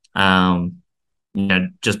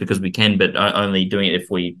 just because we can, but only doing it if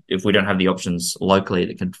we don't have the options locally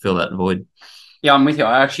that can fill that void. Yeah, I'm with you.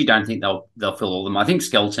 I actually don't think they'll fill all of them. I think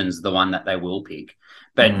Skelton's the one that they will pick.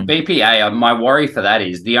 But BPA, my worry for that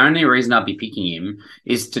is the only reason I'd be picking him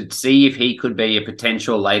is to see if he could be a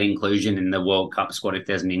potential late inclusion in the World Cup squad if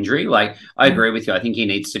there's an injury. Like, I agree with you. I think he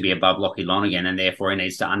needs to be above Lachie Lonergan and therefore he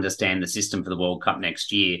needs to understand the system for the World Cup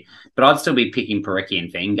next year. But I'd still be picking Parecki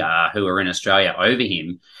and Fengar, who are in Australia, over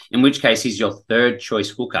him, in which case he's your 3rd choice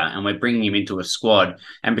hooker and we're bringing him into a squad.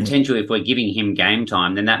 And potentially if we're giving him game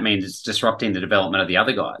time, then that means it's disrupting the development of the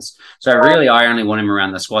other guys. So really, I only want him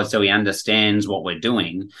around the squad so he understands what we're doing.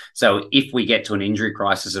 So if we get to an injury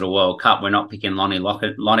crisis at a World Cup, we're not picking Lonnie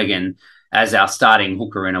Lonergan as our starting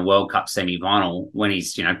hooker in a World Cup semi-final when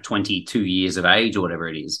he's, 22 years of age or whatever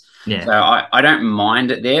it is. Yeah. So I don't mind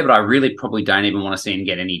it there, but I really probably don't even want to see him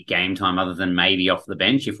get any game time other than maybe off the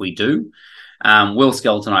bench if we do. Will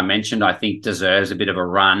Skelton, I mentioned, I think deserves a bit of a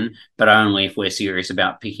run, but only if we're serious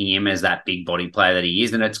about picking him as that big body player that he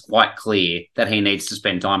is. And it's quite clear that he needs to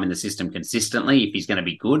spend time in the system consistently if he's going to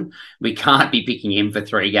be good. We can't be picking him for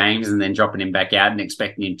 3 games and then dropping him back out and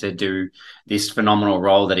expecting him to do this phenomenal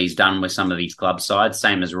role that he's done with some of these club sides,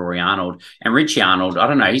 same as Rory Arnold. And Richie Arnold, I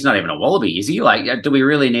don't know, he's not even a Wallaby, is he? Like, do we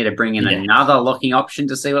really need to bring in another locking option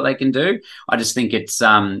to see what they can do? I just think it's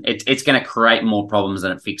going to create more problems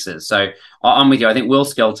than it fixes. So I'm with you. I think Will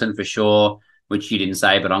Skelton for sure, which you didn't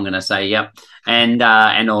say, but I'm going to say, yep. And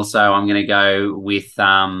also I'm going to go with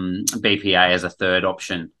BPA as a 3rd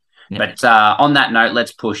option. Yeah. But on that note,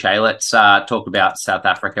 let's push. Let's talk about South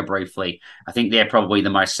Africa briefly. I think they're probably the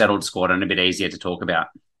most settled squad and a bit easier to talk about.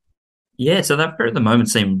 Yeah, South Africa at the moment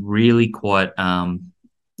seem really quite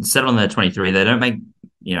settled on their 23. They don't make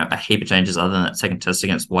a heap of changes other than that second test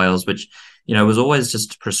against Wales, which was always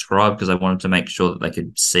just prescribed because they wanted to make sure that they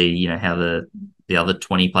could see how the other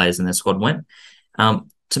 20 players in their squad went.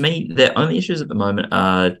 To me, their only issues at the moment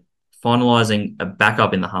are finalising a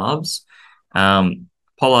backup in the halves.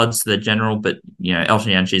 Pollard's the general, but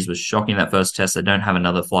Elton Yanchis was shocking that first test. They don't have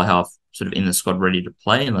another fly half sort of in the squad ready to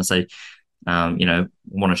play unless they,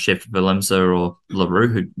 want to shift Willemse or LaRue,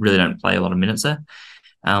 who really don't play a lot of minutes there.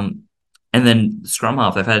 And then scrum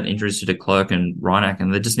half, they've had injuries to de Klerk and Reinach,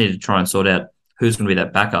 and they just need to try and sort out who's going to be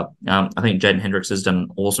that backup. I think Jaden Hendricks has done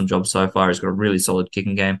an awesome job so far. He's got a really solid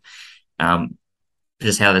kicking game.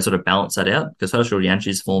 Just how they sort of balance that out, because Herschel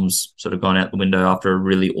Yancey's form's sort of gone out the window after a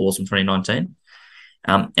really awesome 2019.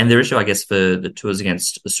 And their issue, I guess, for the tours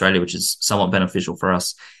against Australia, which is somewhat beneficial for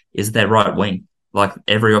us, is their right wing. Like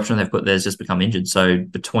every option they've put there has just become injured. So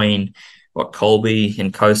between Colby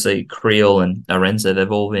and Kosey, Creel and Arenza,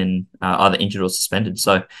 they've all been either injured or suspended.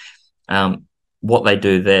 So what they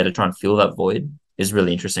do there to try and fill that void is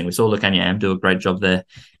really interesting. We saw Lukanya Am do a great job there,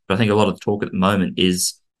 but I think a lot of the talk at the moment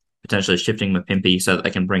is potentially shifting Mapimpi so that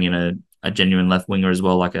they can bring in a genuine left winger as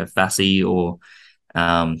well, like a Fassi, or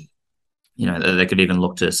they could even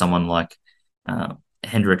look to someone like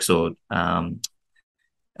Hendricks or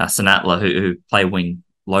Sinatla who play wing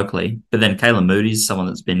locally. But then Kayla Moody's someone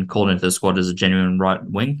that's been called into the squad as a genuine right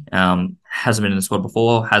wing. Hasn't been in the squad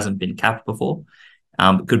before, hasn't been capped before.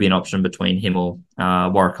 Could be an option between him or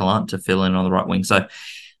Warwick Gallant to fill in on the right wing. So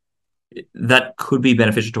that could be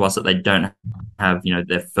beneficial to us that they don't have,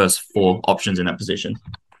 their first four options in that position.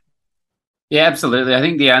 Yeah, absolutely. I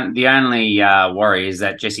think the only worry is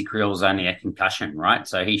that Jesse Creel's only a concussion, right?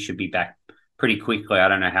 So he should be back pretty quickly. I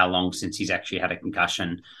don't know how long since he's actually had a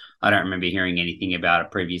concussion. I don't remember hearing anything about a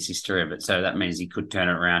previous history of it. So that means he could turn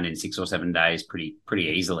it around in 6 or 7 days pretty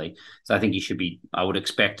easily. So I think I would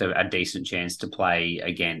expect a decent chance to play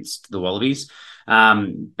against the Wallabies.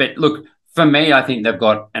 But look, for me, I think they've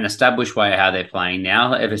got an established way of how they're playing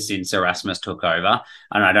now ever since Erasmus took over.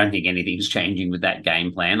 And I don't think anything's changing with that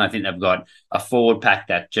game plan. I think they've got a forward pack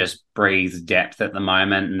that just breathes depth at the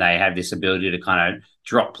moment, and they have this ability to kind of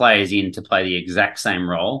drop players in to play the exact same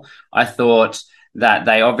role. I thought that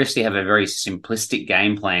they obviously have a very simplistic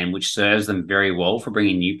game plan, which serves them very well for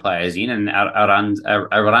bringing new players in. And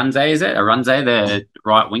Aranze, is it? Aranze, the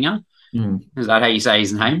right winger? Is that how you say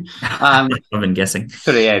his name? I've been guessing.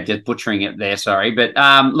 Just butchering it there, sorry. But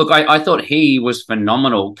look, I thought he was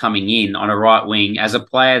phenomenal coming in on a right wing as a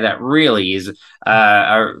player that really is,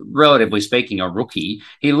 relatively speaking, a rookie.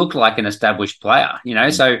 He looked like an established player,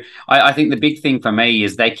 So I think the big thing for me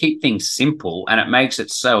is they keep things simple, and it makes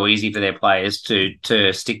it so easy for their players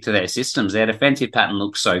to stick to their systems. Their defensive pattern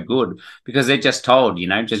looks so good because they're just told,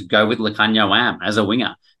 just go with Lukanya Am as a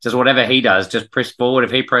winger. Just whatever he does, just press forward if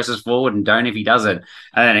he presses forward, and don't if he doesn't.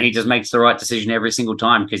 And then he just makes the right decision every single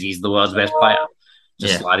time because he's the world's best player.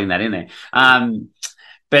 Sliding that in there.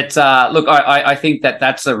 But look, I think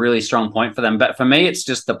that's a really strong point for them. But for me, it's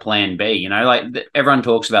just the plan B. Everyone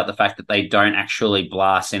talks about the fact that they don't actually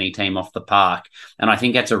blast any team off the park. And I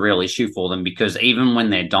think that's a real issue for them because even when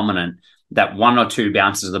they're dominant, that one or two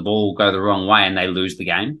bounces of the ball go the wrong way and they lose the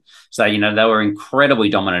game. So, they were incredibly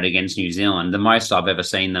dominant against New Zealand, the most I've ever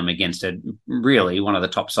seen them against really one of the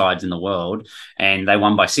top sides in the world, and they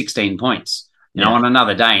won by 16 points. On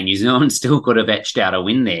another day, New Zealand still could have etched out a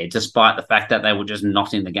win there, despite the fact that they were just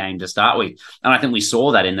not in the game to start with. And I think we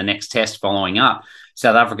saw that in the next test following up.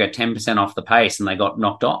 South Africa 10% off the pace and they got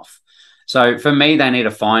knocked off. So for me, they need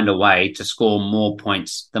to find a way to score more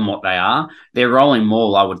points than what they are. Their rolling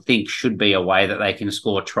maul, I would think, should be a way that they can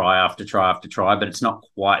score try after try after try, but it's not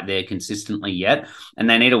quite there consistently yet. And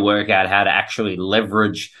they need to work out how to actually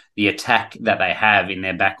leverage the attack that they have in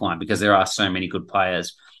their backline because there are so many good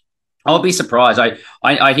players. I'll be surprised.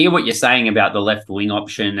 I hear what you're saying about the left wing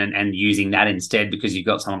option and using that instead because you've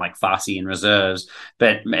got someone like Farsi in reserves.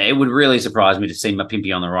 But it would really surprise me to see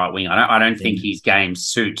Mapimpi on the right wing. I don't think his game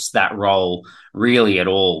suits that role really at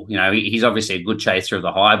all. He's obviously a good chaser of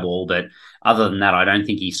the high ball, but other than that, I don't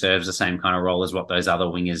think he serves the same kind of role as what those other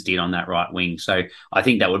wingers did on that right wing. So I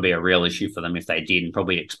think that would be a real issue for them if they did and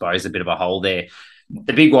probably expose a bit of a hole there.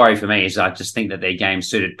 The big worry for me is I just think that their game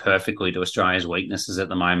suited perfectly to Australia's weaknesses at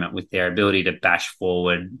the moment with their ability to bash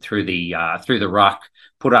forward through the ruck,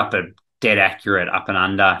 put up a dead accurate up and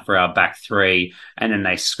under for our back three, and then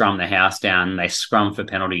they scrum the house down and they scrum for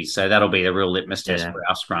penalties. So that'll be the real litmus test for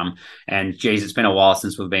our scrum. And geez, it's been a while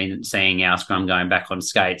since we've been seeing our scrum going back on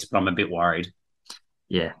skates, but I'm a bit worried.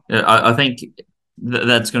 Yeah, I think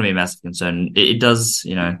that's going to be a massive concern. It does,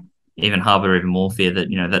 even harbour even more fear that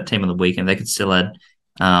that team on the weekend they could still add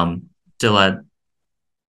Bongi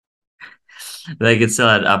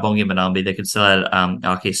Manambi, they could still add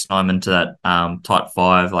Arki Snyman to that tight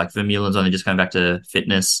five. Like Vermeulen's only just coming back to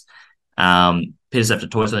fitness. Peter after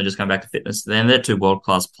Toys only just coming back to fitness. Then they're two world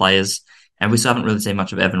class players, and we still haven't really seen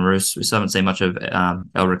much of Evan Roos. We still haven't seen much of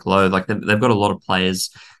Elric Lowe. Like they've got a lot of players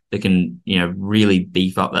that can, really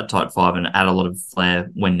beef up that tight five and add a lot of flair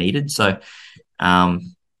when needed. So,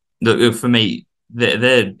 for me,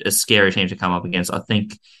 they're a scary team to come up against. I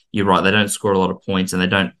think you're right. They don't score a lot of points and they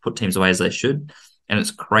don't put teams away as they should. And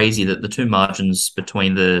it's crazy that the two margins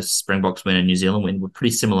between the Springboks win and New Zealand win were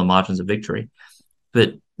pretty similar margins of victory.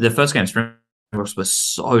 But the first game, Springboks were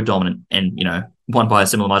so dominant and, won by a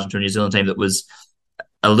similar margin to a New Zealand team that was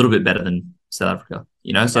a little bit better than South Africa.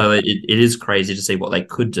 So it is crazy to see what they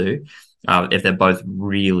could do if they're both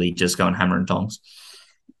really just going hammer and tongs.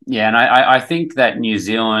 Yeah, and I think that New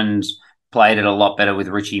Zealand played it a lot better with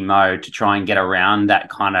Richie Moe to try and get around that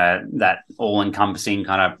all-encompassing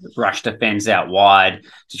kind of rush defense out wide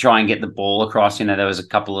to try and get the ball across. There was a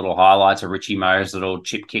couple little highlights of Richie Moe's little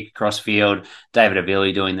chip kick across field, David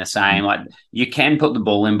Avili doing the same. Like, you can put the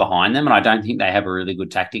ball in behind them, and I don't think they have a really good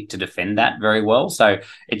tactic to defend that very well. So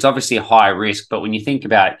it's obviously a high risk, but when you think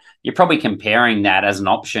about, you're probably comparing that as an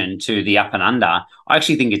option to the up and under. I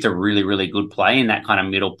actually think it's a really, really good play in that kind of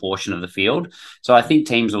middle portion of the field. So I think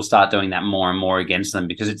teams will start doing that more and more against them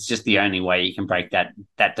because it's just the only way you can break that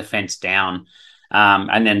defense down.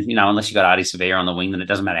 And then, unless you got Artie Sevilla on the wing, then it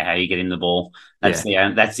doesn't matter how you get in the ball. That's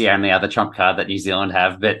the only other trump card that New Zealand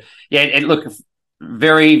have. But yeah, look,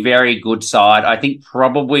 very, very good side. I think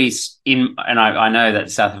probably I know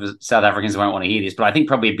that South Africans won't want to hear this, but I think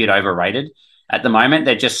probably a bit overrated at the moment.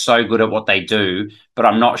 They're just so good at what they do, but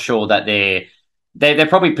I'm not sure that they're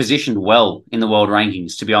probably positioned well in the world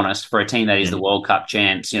rankings, to be honest, for a team that is the World Cup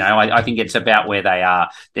champs. I think it's about where they are.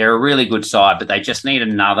 They're a really good side, but they just need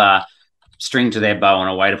another string to their bow and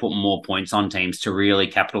a way to put more points on teams to really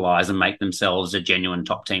capitalize and make themselves a genuine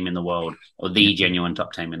top team in the world, or the genuine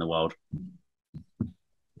top team in the world.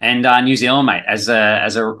 And New Zealand, mate,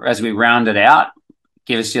 as we round it out,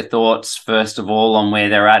 give us your thoughts, first of all, on where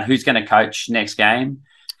they're at. Who's going to coach next game?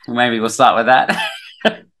 Maybe we'll start with that.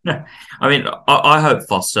 I mean, I hope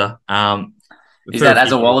Foster. Is that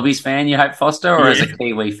as a Wallabies fan you hope Foster, or as a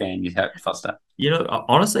Kiwi fan you hope Foster?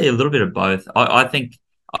 Honestly, a little bit of both. I think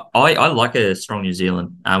I like a strong New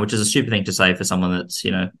Zealand, which is a stupid thing to say for someone that's,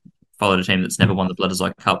 followed a team that's never won the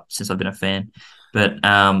Bledisloe Cup since I've been a fan. But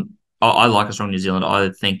I like a strong New Zealand. I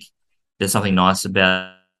think there's something nice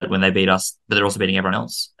about when they beat us, but they're also beating everyone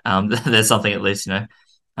else. There's something, at least, a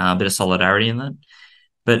bit of solidarity in that.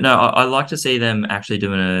 But no, I like to see them actually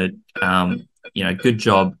doing a good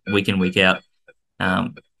job week in, week out.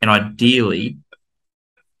 And ideally,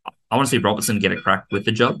 I want to see Robertson get a crack with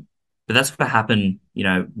the job. But that's going to happen,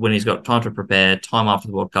 when he's got time to prepare, time after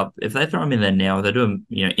the World Cup. If they throw him in there now, if they do him,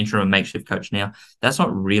 interim makeshift coach now, that's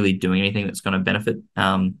not really doing anything that's going to benefit,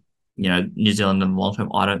 New Zealand in the long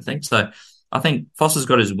term, I don't think. So I think Foster's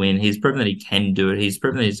got his win. He's proven that he can do it. He's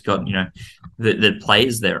proven that he's got, the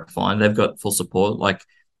players there are fine. They've got full support. Like,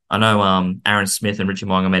 I know Aaron Smith and Richie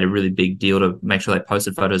Mo'unga made a really big deal to make sure they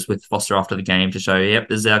posted photos with Foster after the game to show, yep,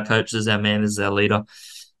 this is our coach, this is our man, this is our leader.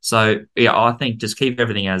 So, yeah, I think just keep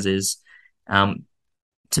everything as is.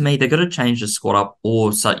 To me, they've got to change the squad up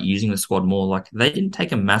or start using the squad more. Like, they didn't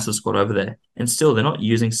take a massive squad over there. And still, they're not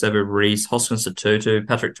using Sebo Reece, Hoskins Tutu,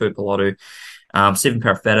 Patrick Tuipulotu, Stephen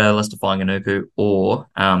Perifetta, Lester Fainga'anuku, or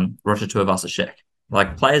Roger Tuivasa-Sheck.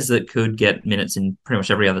 Like, players that could get minutes in pretty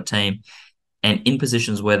much every other team and in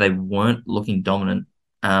positions where they weren't looking dominant.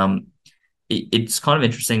 It's kind of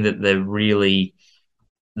interesting that they're really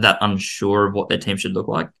that unsure of what their team should look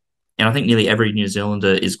like. And I think nearly every New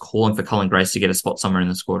Zealander is calling for Colin Grace to get a spot somewhere in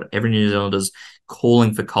the squad. Every New Zealander's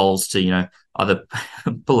calling for Coles to, either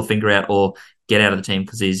pull a finger out or get out of the team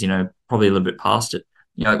because he's, probably a little bit past it.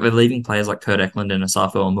 They're leaving players like Kurt Eklund and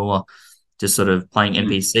Asafo Amua just sort of playing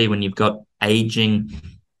NPC when you've got aging,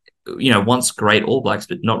 once great All Blacks,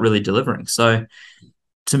 but not really delivering. So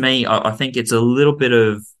to me, I think it's a little bit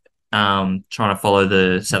of trying to follow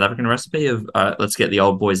the South African recipe of let's get the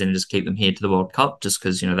old boys in and just keep them here to the World Cup just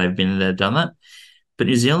because, they've been there, done that. But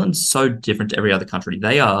New Zealand's so different to every other country.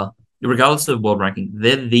 They are, regardless of the world ranking,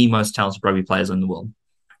 they're the most talented rugby players in the world.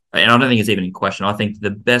 And I don't think it's even in question. I think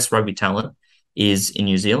the best rugby talent is in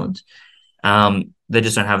New Zealand. They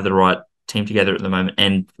just don't have the right team together at the moment.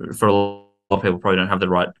 And for a lot of people, probably don't have the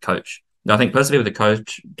right coach. I think persevere with the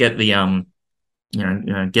coach, get the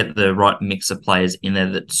get the right mix of players in there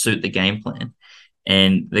that suit the game plan.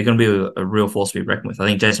 And they're going to be a real force to be reckoned with. I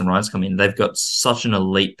think Jason Ryan's come in. They've got such an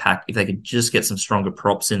elite pack. If they could just get some stronger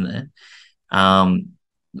props in there,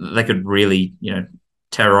 they could really,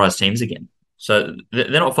 terrorize teams again. So they're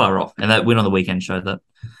not far off. And that win on the weekend showed that.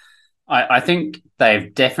 I think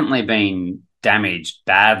they've definitely been damaged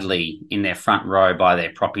badly in their front row by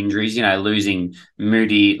their prop injuries. Losing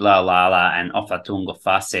Moody, Laulala and Ofatunga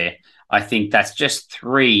Fase. I think that's just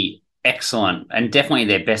three excellent and definitely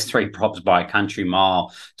their best three props by a country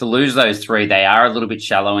mile. To lose those three, they are a little bit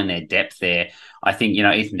shallow in their depth there. I think,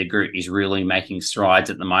 Ethan de Groot is really making strides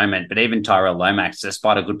at the moment, but even Tyrell Lomax,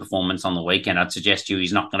 despite a good performance on the weekend, I'd suggest to you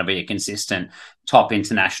he's not going to be a consistent top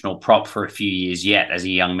international prop for a few years yet as a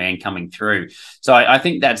young man coming through. So I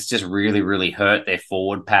think that's just really, really hurt their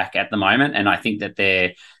forward pack at the moment. And I think that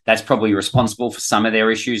that's probably responsible for some of their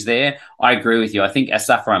issues there. I agree with you. I think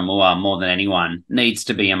Asafra Moore, more than anyone, needs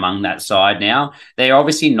to be among that side now. They're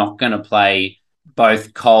obviously not going to play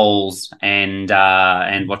both Coles and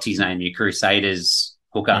what's his name, your Crusaders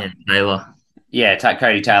hooker. Yeah, Taylor. Yeah,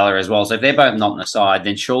 Cody Taylor as well. So if they're both not on the side,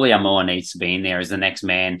 then surely Amor needs to be in there as the next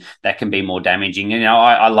man that can be more damaging.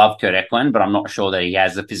 I love Kurt Eklund, but I'm not sure that he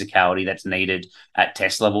has the physicality that's needed at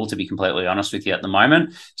test level, to be completely honest with you at the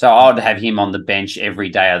moment. So I would have him on the bench every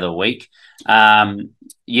day of the week.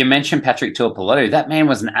 You mentioned Patrick Tuipulotu. That man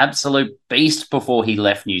was an absolute beast before he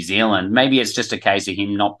left New Zealand. Maybe it's just a case of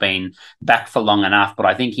him not being back for long enough, but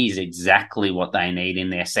I think he's exactly what they need in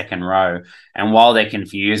their second row. And while they're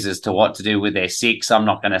confused as to what to do with their six, I'm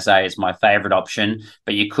not going to say it's my favourite option,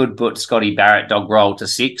 but you could put Scotty Barrett dog roll to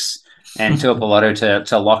six and Tuipulotu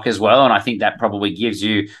to lock as well. And I think that probably gives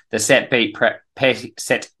you the set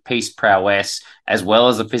piece prowess as well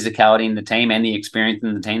as the physicality in the team and the experience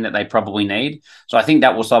in the team that they probably need. So I think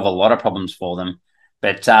that will solve a lot of problems for them.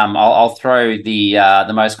 But I'll throw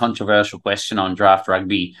the most controversial question on Draft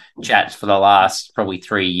Rugby chats for the last probably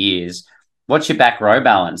 3 years. What's your back row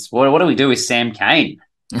balance? What do we do with Sam Cane?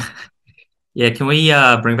 Yeah, can we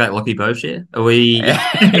bring back Lockie Bowshare? Are we?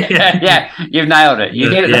 yeah, you've nailed it. You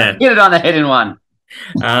hit it on the head in one.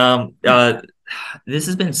 This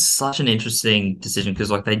has been such an interesting decision because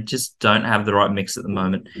they just don't have the right mix at the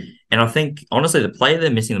moment. And I think, honestly, the player they're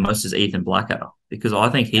missing the most is Ethan Blackadder because I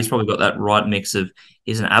think he's probably got that right mix of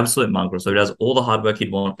he's an absolute mongrel. So he does all the hard work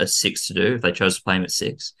you'd want a six to do if they chose to play him at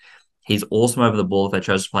six. He's awesome over the ball if they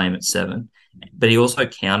chose to play him at seven. But he also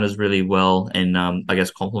counters really well and I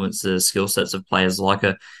guess complements the skill sets of players like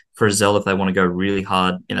a Frizzell if they want to go really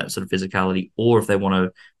hard in that sort of physicality or if they want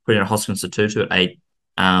to put in a Hoskins Tutu at 8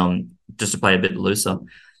 just to play a bit looser.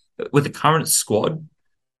 With the current squad,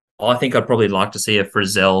 I think I'd probably like to see a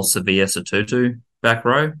Frizzell, Sevilla, Tutu back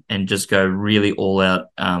row and just go really all out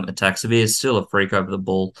attack. Sevilla is still a freak over the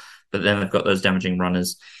ball, but then they've got those damaging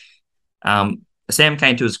runners. Sam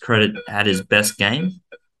Cane, to his credit, had his best game.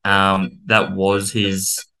 That was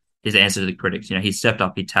his answer to the critics. He stepped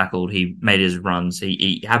up, he tackled, he made his runs.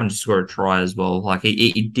 He happened to score a try as well.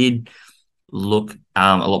 He did look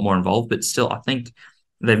a lot more involved, but still, I think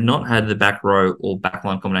they've not had the back row or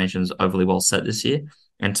backline combinations overly well set this year.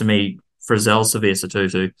 And to me, Frizzell, Sevilla,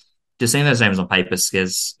 Tutu, just seeing those names on paper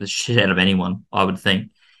scares the shit out of anyone, I would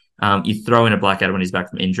think. You throw in a Blackadder when he's back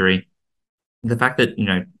from injury. The fact that,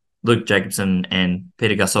 Luke Jacobson and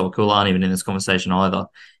Peter Gasol-Wakula aren't even in this conversation either.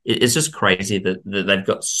 It's just crazy that they've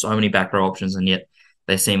got so many back row options and yet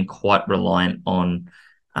they seem quite reliant on,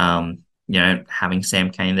 having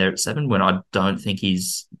Sam Cane there at 7 when I don't think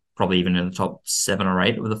he's probably even in the top 7 or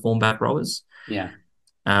 8 of the form back rowers. Yeah.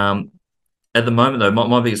 At the moment, though,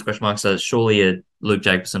 my biggest question mark is surely a Luke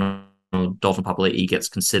Jacobson or Dalton Papali'i gets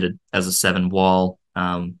considered as a 7 while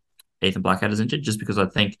Ethan Blackadder's injured, just because I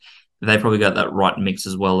think they probably got that right mix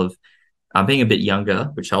as well of being a bit younger,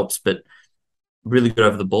 which helps, but really good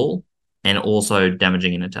over the ball and also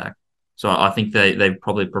damaging in attack. So I think they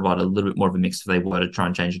probably provide a little bit more of a mix if they were to try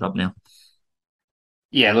and change it up now.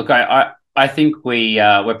 Yeah, look, I think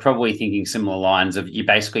we're probably thinking similar lines of you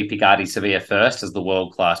basically pick Ardie Sevilla first as the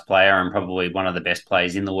world-class player and probably one of the best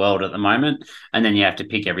players in the world at the moment, and then you have to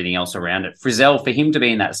pick everything else around it. Frizzell, for him to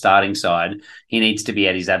be in that starting side, he needs to be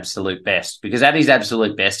at his absolute best because at his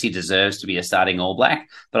absolute best, he deserves to be a starting All Black,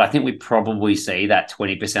 but I think we probably see that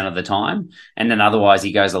 20% of the time, and then otherwise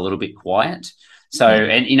he goes a little bit quiet. So,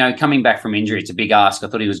 and coming back from injury, it's a big ask. I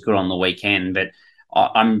thought he was good on the weekend, but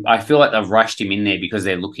I feel like they've rushed him in there because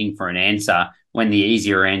they're looking for an answer when the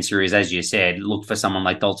easier answer is, as you said, look for someone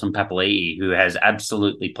like Dalton Papali'i, who has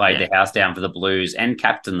absolutely played the house down for the Blues and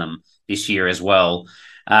captained them this year as well,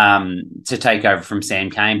 to take over from Sam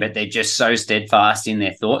Cane. But they're just so steadfast in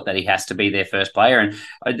their thought that he has to be their first player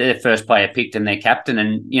and their first player picked and their captain.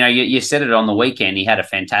 And, you said it on the weekend, he had a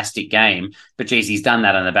fantastic game, but geez, he's done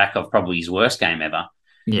that on the back of probably his worst game ever.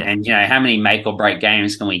 Yeah. And, how many make or break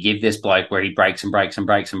games can we give this bloke where he breaks and breaks and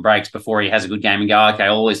breaks and breaks before he has a good game and go, okay,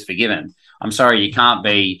 all is forgiven. I'm sorry, you can't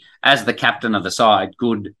be, as the captain of the side,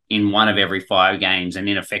 good in one of every 5 games and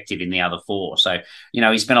ineffective in the other 4. So,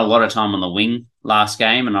 he spent a lot of time on the wing last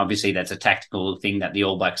game, and obviously that's a tactical thing that the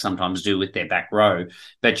All Blacks sometimes do with their back row.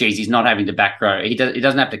 But, geez, he's not having to back row. He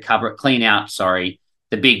doesn't have to clean out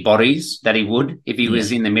the big bodies that he would if he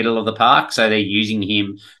was in the middle of the park. So they're using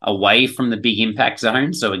him away from the big impact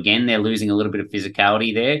zone. So again, they're losing a little bit of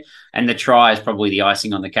physicality there. And the try is probably the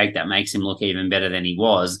icing on the cake that makes him look even better than he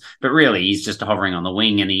was. But really, he's just hovering on the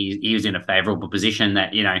wing, and he was in a favourable position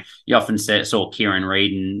that, you often saw Kieran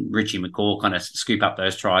Reid and Richie McCaw kind of scoop up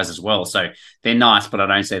those tries as well. So they're nice, but I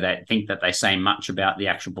don't think that they say much about the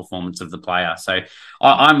actual performance of the player. So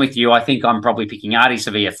I'm with you. I think I'm probably picking Artie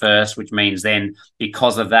Sevilla first, which means then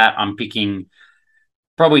because of that, I'm picking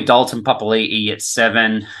probably Dalton Papali'i at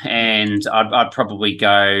 7, and I'd probably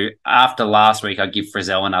go after last week. I'd give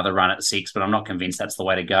Frizzell another run at 6, but I'm not convinced that's the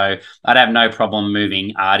way to go. I'd have no problem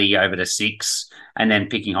moving Artie over to 6 and then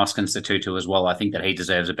picking Hoskins to 2 as well. I think that he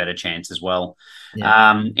deserves a better chance as well.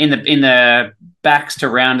 Yeah. In the backs to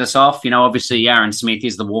round us off, obviously Aaron Smith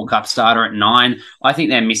is the World Cup starter at 9. I think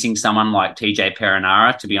they're missing someone like TJ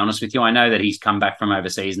Perenara, to be honest with you. I know that he's come back from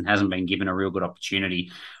overseas and hasn't been given a real good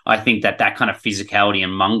opportunity. I think that kind of physicality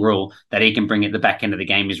and mongrel that he can bring at the back end of the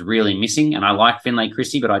game is really missing. And I like Finlay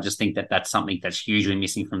Christie, but I just think that that's something that's hugely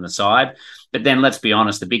missing from the side. But then let's be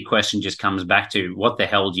honest, the big question just comes back to what the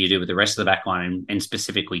hell do you do with the rest of the back line and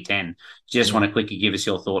specifically 10? Do you just want to quickly give us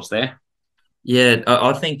your thoughts there? Yeah,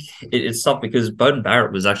 I think it's tough because Beauden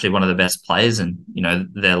Barrett was actually one of the best players in,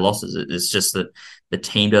 their losses. It's just that the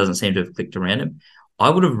team doesn't seem to have clicked around him. I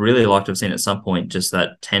would have really liked to have seen at some point just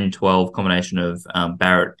that 10-12 combination of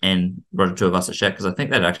Barrett and Roger Tuivasa-Sheck, because I think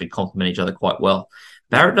they'd actually complement each other quite well.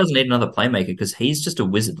 Barrett doesn't need another playmaker because he's just a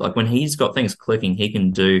wizard. Like when he's got things clicking, he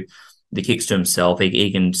can do the kicks to himself.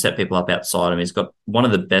 He can set people up outside him. He's got one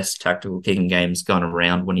of the best tactical kicking games going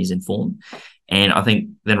around when he's in form. And I think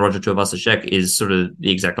then Roger Tuivasa-Sheck is sort of the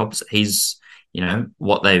exact opposite. He's,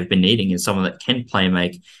 what they've been needing is someone that can play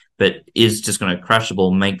make, but is just going to crash the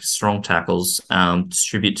ball, make strong tackles,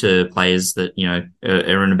 distribute to players that,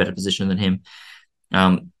 are in a better position than him.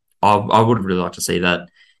 I would really like to see that.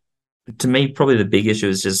 To me, probably the big issue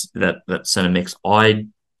is just that centre mix. I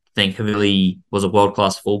think Havili was a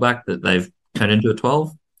world-class fullback that they've turned into a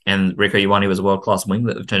 12, and Rieko Ioane was a world-class wing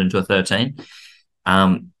that they've turned into a 13.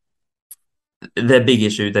 Their big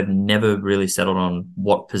issue, they've never really settled on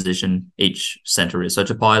what position each centre is. So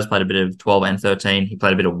Tapaia's played a bit of 12 and 13. He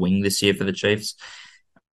played a bit of wing this year for the Chiefs.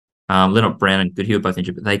 Leonard Brown and Goodhue are both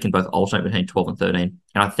injured, but they can both alternate between 12 and 13.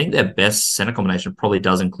 And I think their best centre combination probably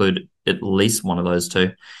does include at least one of those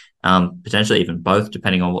two, potentially even both,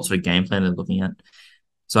 depending on what sort of game plan they're looking at.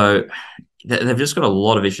 So they've just got a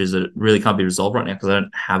lot of issues that really can't be resolved right now because they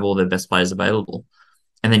don't have all their best players available.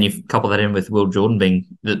 And then you couple that in with Will Jordan being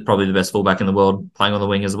probably the best fullback in the world playing on the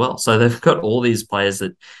wing as well. So they've got all these players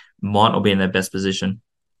that might not be in their best position.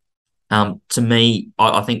 To me,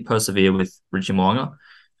 I think persevere with Richie Mo'unga.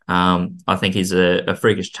 I think he's a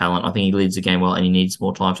freakish talent. I think he leads the game well and he needs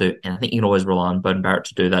more time to. And I think you can always rely on Beauden Barrett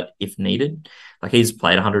to do that if needed. Like he's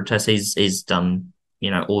played 100 tests. He's done,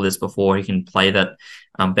 all this before. He can play that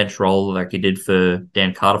bench role like he did for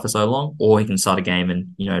Dan Carter for so long, or he can start a game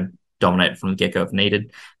and, dominate from the get-go if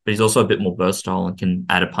needed. But he's also a bit more versatile and can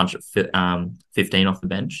add a punch at 15 off the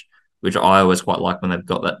bench, which I always quite like when they've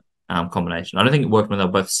got that combination. I don't think it worked when they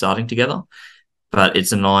were both starting together, but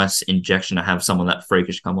it's a nice injection to have someone that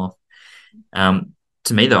freakish come off.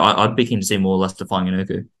 To me, though, I'd be keen to see more Leicester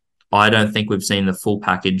Fainga'anuku. I don't think we've seen the full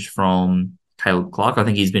package from Caleb Clark. I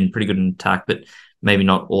think he's been pretty good in attack, but maybe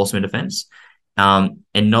not awesome in defence. And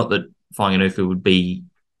not that Fainga'anuku would be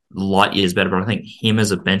light years better, but I think him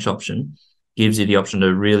as a bench option gives you the option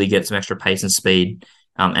to really get some extra pace and speed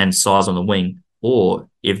and size on the wing. Or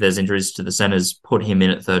if there's injuries to the centres, put him in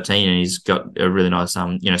at 13 and he's got a really nice,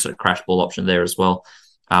 sort of crash ball option there as well,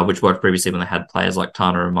 which worked previously when they had players like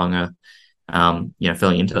Tana and Munga,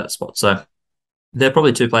 filling into that spot. So they're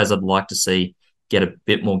probably two players I'd like to see get a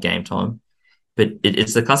bit more game time. But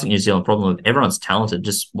it's the classic New Zealand problem of everyone's talented.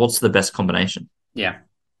 Just what's the best combination? Yeah.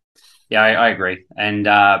 Yeah, I agree. And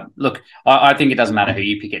look, I think it doesn't matter who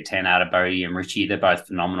you pick at 10 out of Bodie and Richie. They're both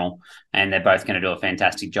phenomenal and they're both going to do a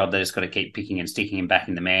fantastic job. They just got to keep picking and sticking and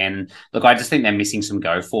backing the man. And look, I just think they're missing some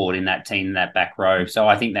go forward in that team, that back row. So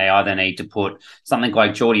I think they either need to put something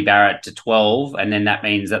like Geordie Barrett to 12, and then that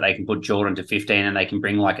means that they can put Jordan to 15 and they can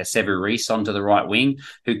bring like a Sevu Reece onto the right wing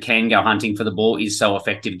who can go hunting for the ball, is so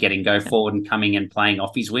effective getting go forward and coming and playing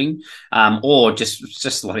off his wing, or just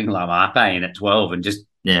slotting Lamarpe in at 12 and just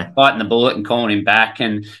biting the bullet and calling him back,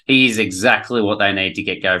 and he is exactly what they need to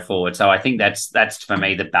get go forward. So I think that's for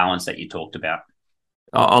me the balance that you talked about.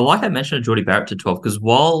 I like that mention of Geordie Barrett to 12 because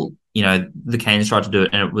while the Canes tried to do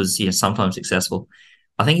it and it was sometimes successful,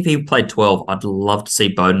 I think if he played 12, I'd love to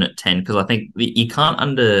see Beauden at 10 because I think you can't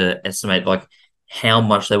underestimate like how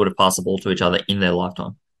much they would have passed the ball to each other in their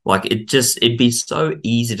lifetime. Like it'd be so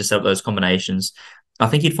easy to set up those combinations. I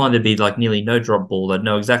think you'd find there'd be like nearly no drop ball. They'd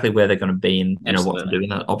know exactly where they're going to be and what to Absolutely. do in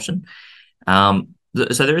that option.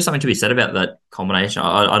 So there is something to be said about that combination.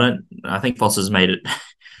 I think Foster's made it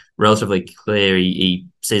relatively clear he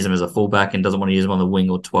sees him as a fullback and doesn't want to use him on the wing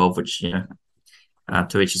or 12, which,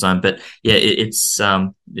 to each his own. But yeah, it's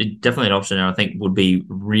definitely an option, and I think would be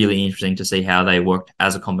really interesting to see how they worked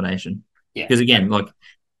as a combination. Yeah. Because again, like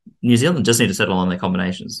New Zealand just need to settle on their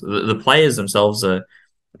combinations. The players themselves are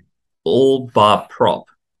all bar prop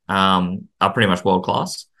are pretty much world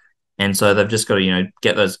class. And so they've just got to,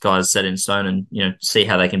 get those guys set in stone and, see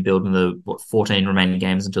how they can build in the 14 remaining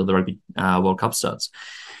games until the Rugby World Cup starts.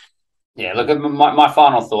 Yeah, look, my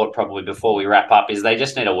final thought probably before we wrap up is they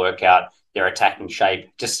just need to work out their attacking shape.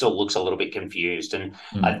 Just still looks a little bit confused, and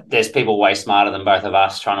there's people way smarter than both of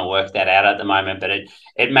us trying to work that out at the moment. But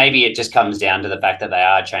it just comes down to the fact that they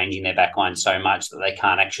are changing their backline so much that they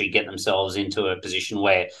can't actually get themselves into a position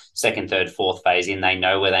where second, third, fourth phase in they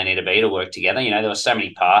know where they need to be to work together. There were so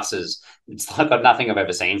many passes. It's like nothing I've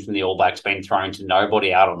ever seen from the All Blacks being thrown to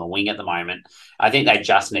nobody out on the wing at the moment. I think they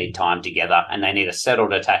just need time together and they need a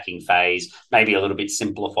settled attacking phase, maybe a little bit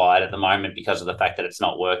simplified at the moment because of the fact that it's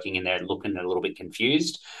not working and they're looking a little bit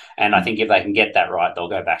confused. And I think if they can get that right, they'll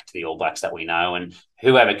go back to the All Blacks that we know. And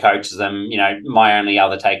whoever coaches them, my only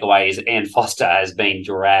other takeaway is Ian Foster has been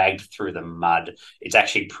dragged through the mud. It's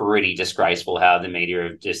actually pretty disgraceful how the media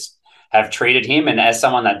have treated him. And as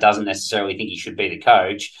someone that doesn't necessarily think he should be the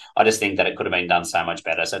coach, I just think that it could have been done so much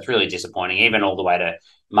better. So it's really disappointing, even all the way to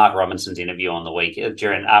Mark Robinson's interview on the week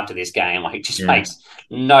after this game. Like, it just makes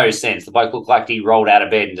no sense. The bloke looked like he rolled out of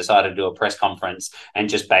bed and decided to do a press conference and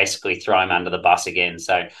just basically throw him under the bus again.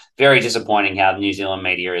 So very disappointing how the New Zealand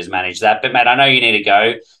media has managed that. But Matt, I know you need to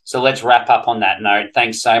go, so let's wrap up on that note.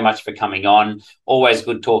 Thanks so much for coming on. Always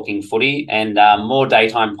good talking footy, and more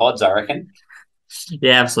daytime pods, I reckon.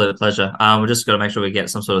 Yeah, absolute pleasure. We've just got to make sure we get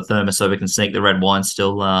some sort of thermos so we can sneak the red wine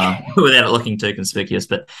still without it looking too conspicuous.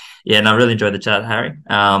 But yeah, no, I really enjoyed the chat, Harry.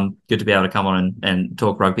 Good to be able to come on and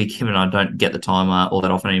talk rugby. Kim and I don't get the time all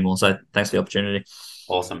that often anymore. So thanks for the opportunity.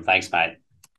 Awesome. Thanks, mate.